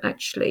about it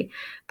actually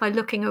by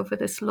looking over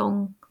this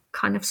long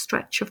kind of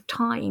stretch of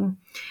time.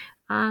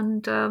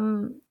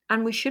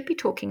 And we should be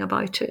talking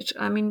about it.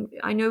 I mean,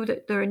 I know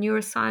that there are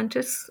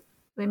neuroscientists,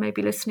 they may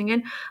be listening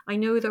in. I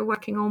know they're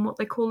working on what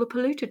they call the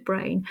polluted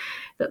brain,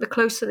 that the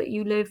closer that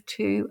you live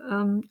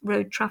to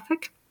road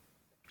traffic,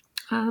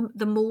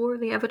 the more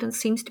the evidence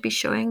seems to be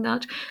showing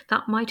that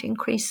might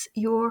increase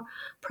your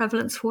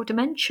prevalence for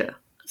dementia.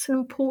 It's an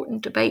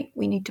important debate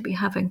we need to be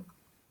having.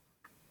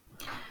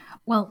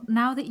 Well,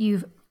 now that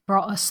you've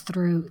brought us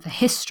through the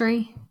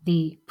history,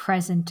 the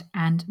present,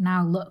 and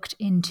now looked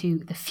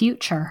into the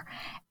future,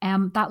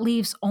 that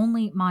leaves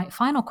only my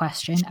final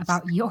question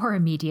about your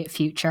immediate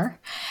future.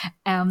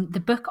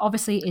 The book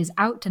obviously is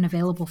out and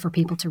available for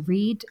people to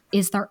read.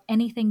 Is there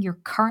anything you're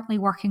currently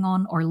working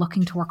on or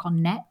looking to work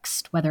on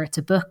next, whether it's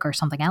a book or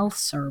something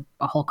else or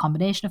a whole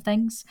combination of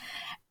things,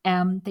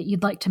 that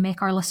you'd like to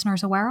make our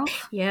listeners aware of?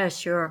 Yeah,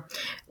 sure.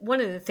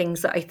 One of the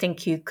things that I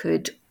think you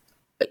could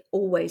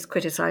always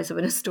criticize of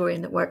an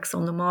historian that works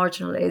on the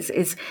marginal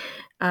is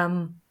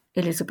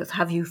Elizabeth,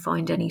 have you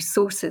found any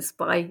sources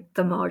by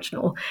the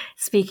marginal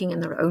speaking in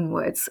their own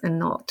words and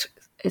not,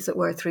 as it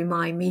were, through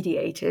my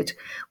mediated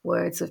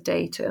words of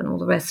data and all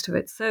the rest of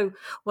it? So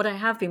what I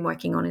have been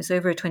working on is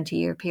over a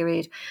 20-year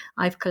period,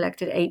 I've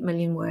collected 8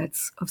 million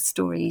words of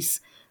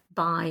stories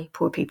by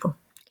poor people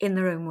in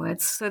their own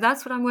words. So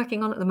that's what I'm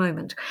working on at the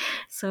moment.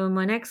 So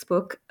my next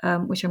book,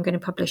 which I'm going to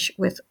publish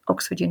with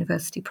Oxford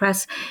University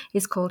Press,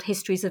 is called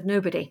Histories of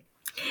Nobody.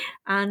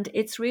 And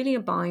it's really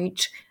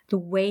about the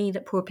way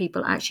that poor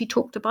people actually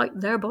talked about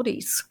their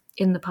bodies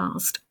in the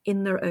past,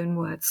 in their own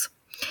words.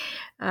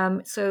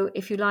 So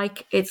if you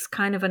like, it's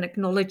kind of an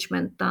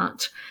acknowledgement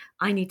that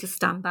I need to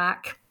stand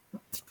back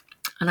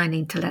and I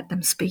need to let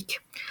them speak.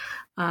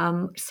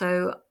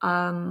 So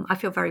I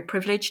feel very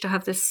privileged to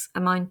have this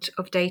amount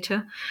of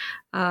data,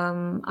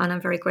 and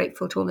I'm very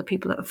grateful to all the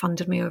people that have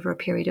funded me over a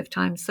period of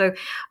time. So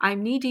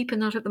I'm knee-deep in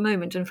that at the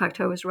moment. In fact,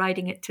 I was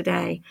writing it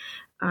today,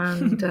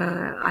 and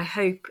I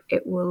hope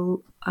it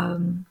will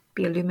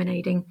be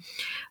illuminating.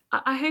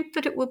 I hope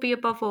that it will be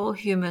above all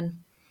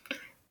human,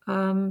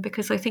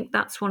 because I think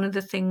that's one of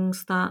the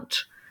things that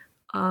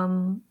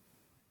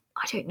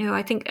I don't know.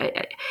 I think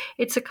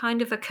it's a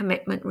kind of a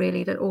commitment,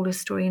 really, that all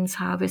historians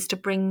have, is to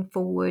bring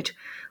forward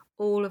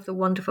all of the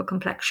wonderful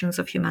complexions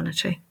of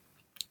humanity.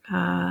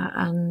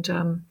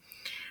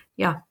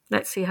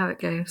 Let's see how it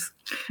goes.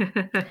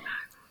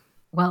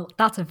 Well,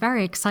 that's a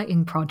very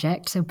exciting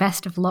project, so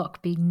best of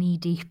luck being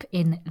knee-deep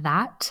in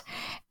that.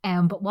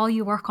 But while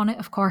you work on it,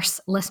 of course,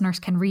 listeners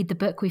can read the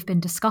book we've been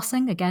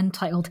discussing, again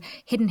titled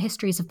Hidden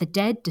Histories of the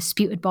Dead,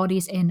 Disputed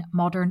Bodies in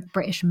Modern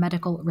British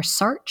Medical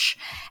Research.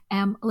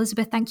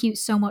 Elizabeth, thank you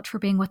so much for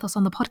being with us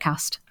on the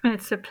podcast.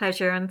 It's a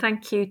pleasure, and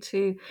thank you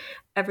to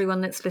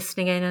everyone that's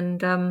listening in.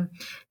 And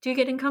do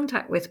get in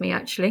contact with me,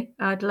 actually.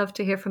 I'd love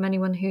to hear from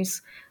anyone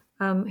who's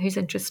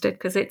interested,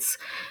 because it's...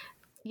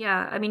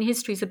 Yeah, I mean,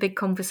 history is a big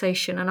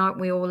conversation, and aren't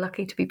we all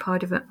lucky to be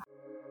part of it?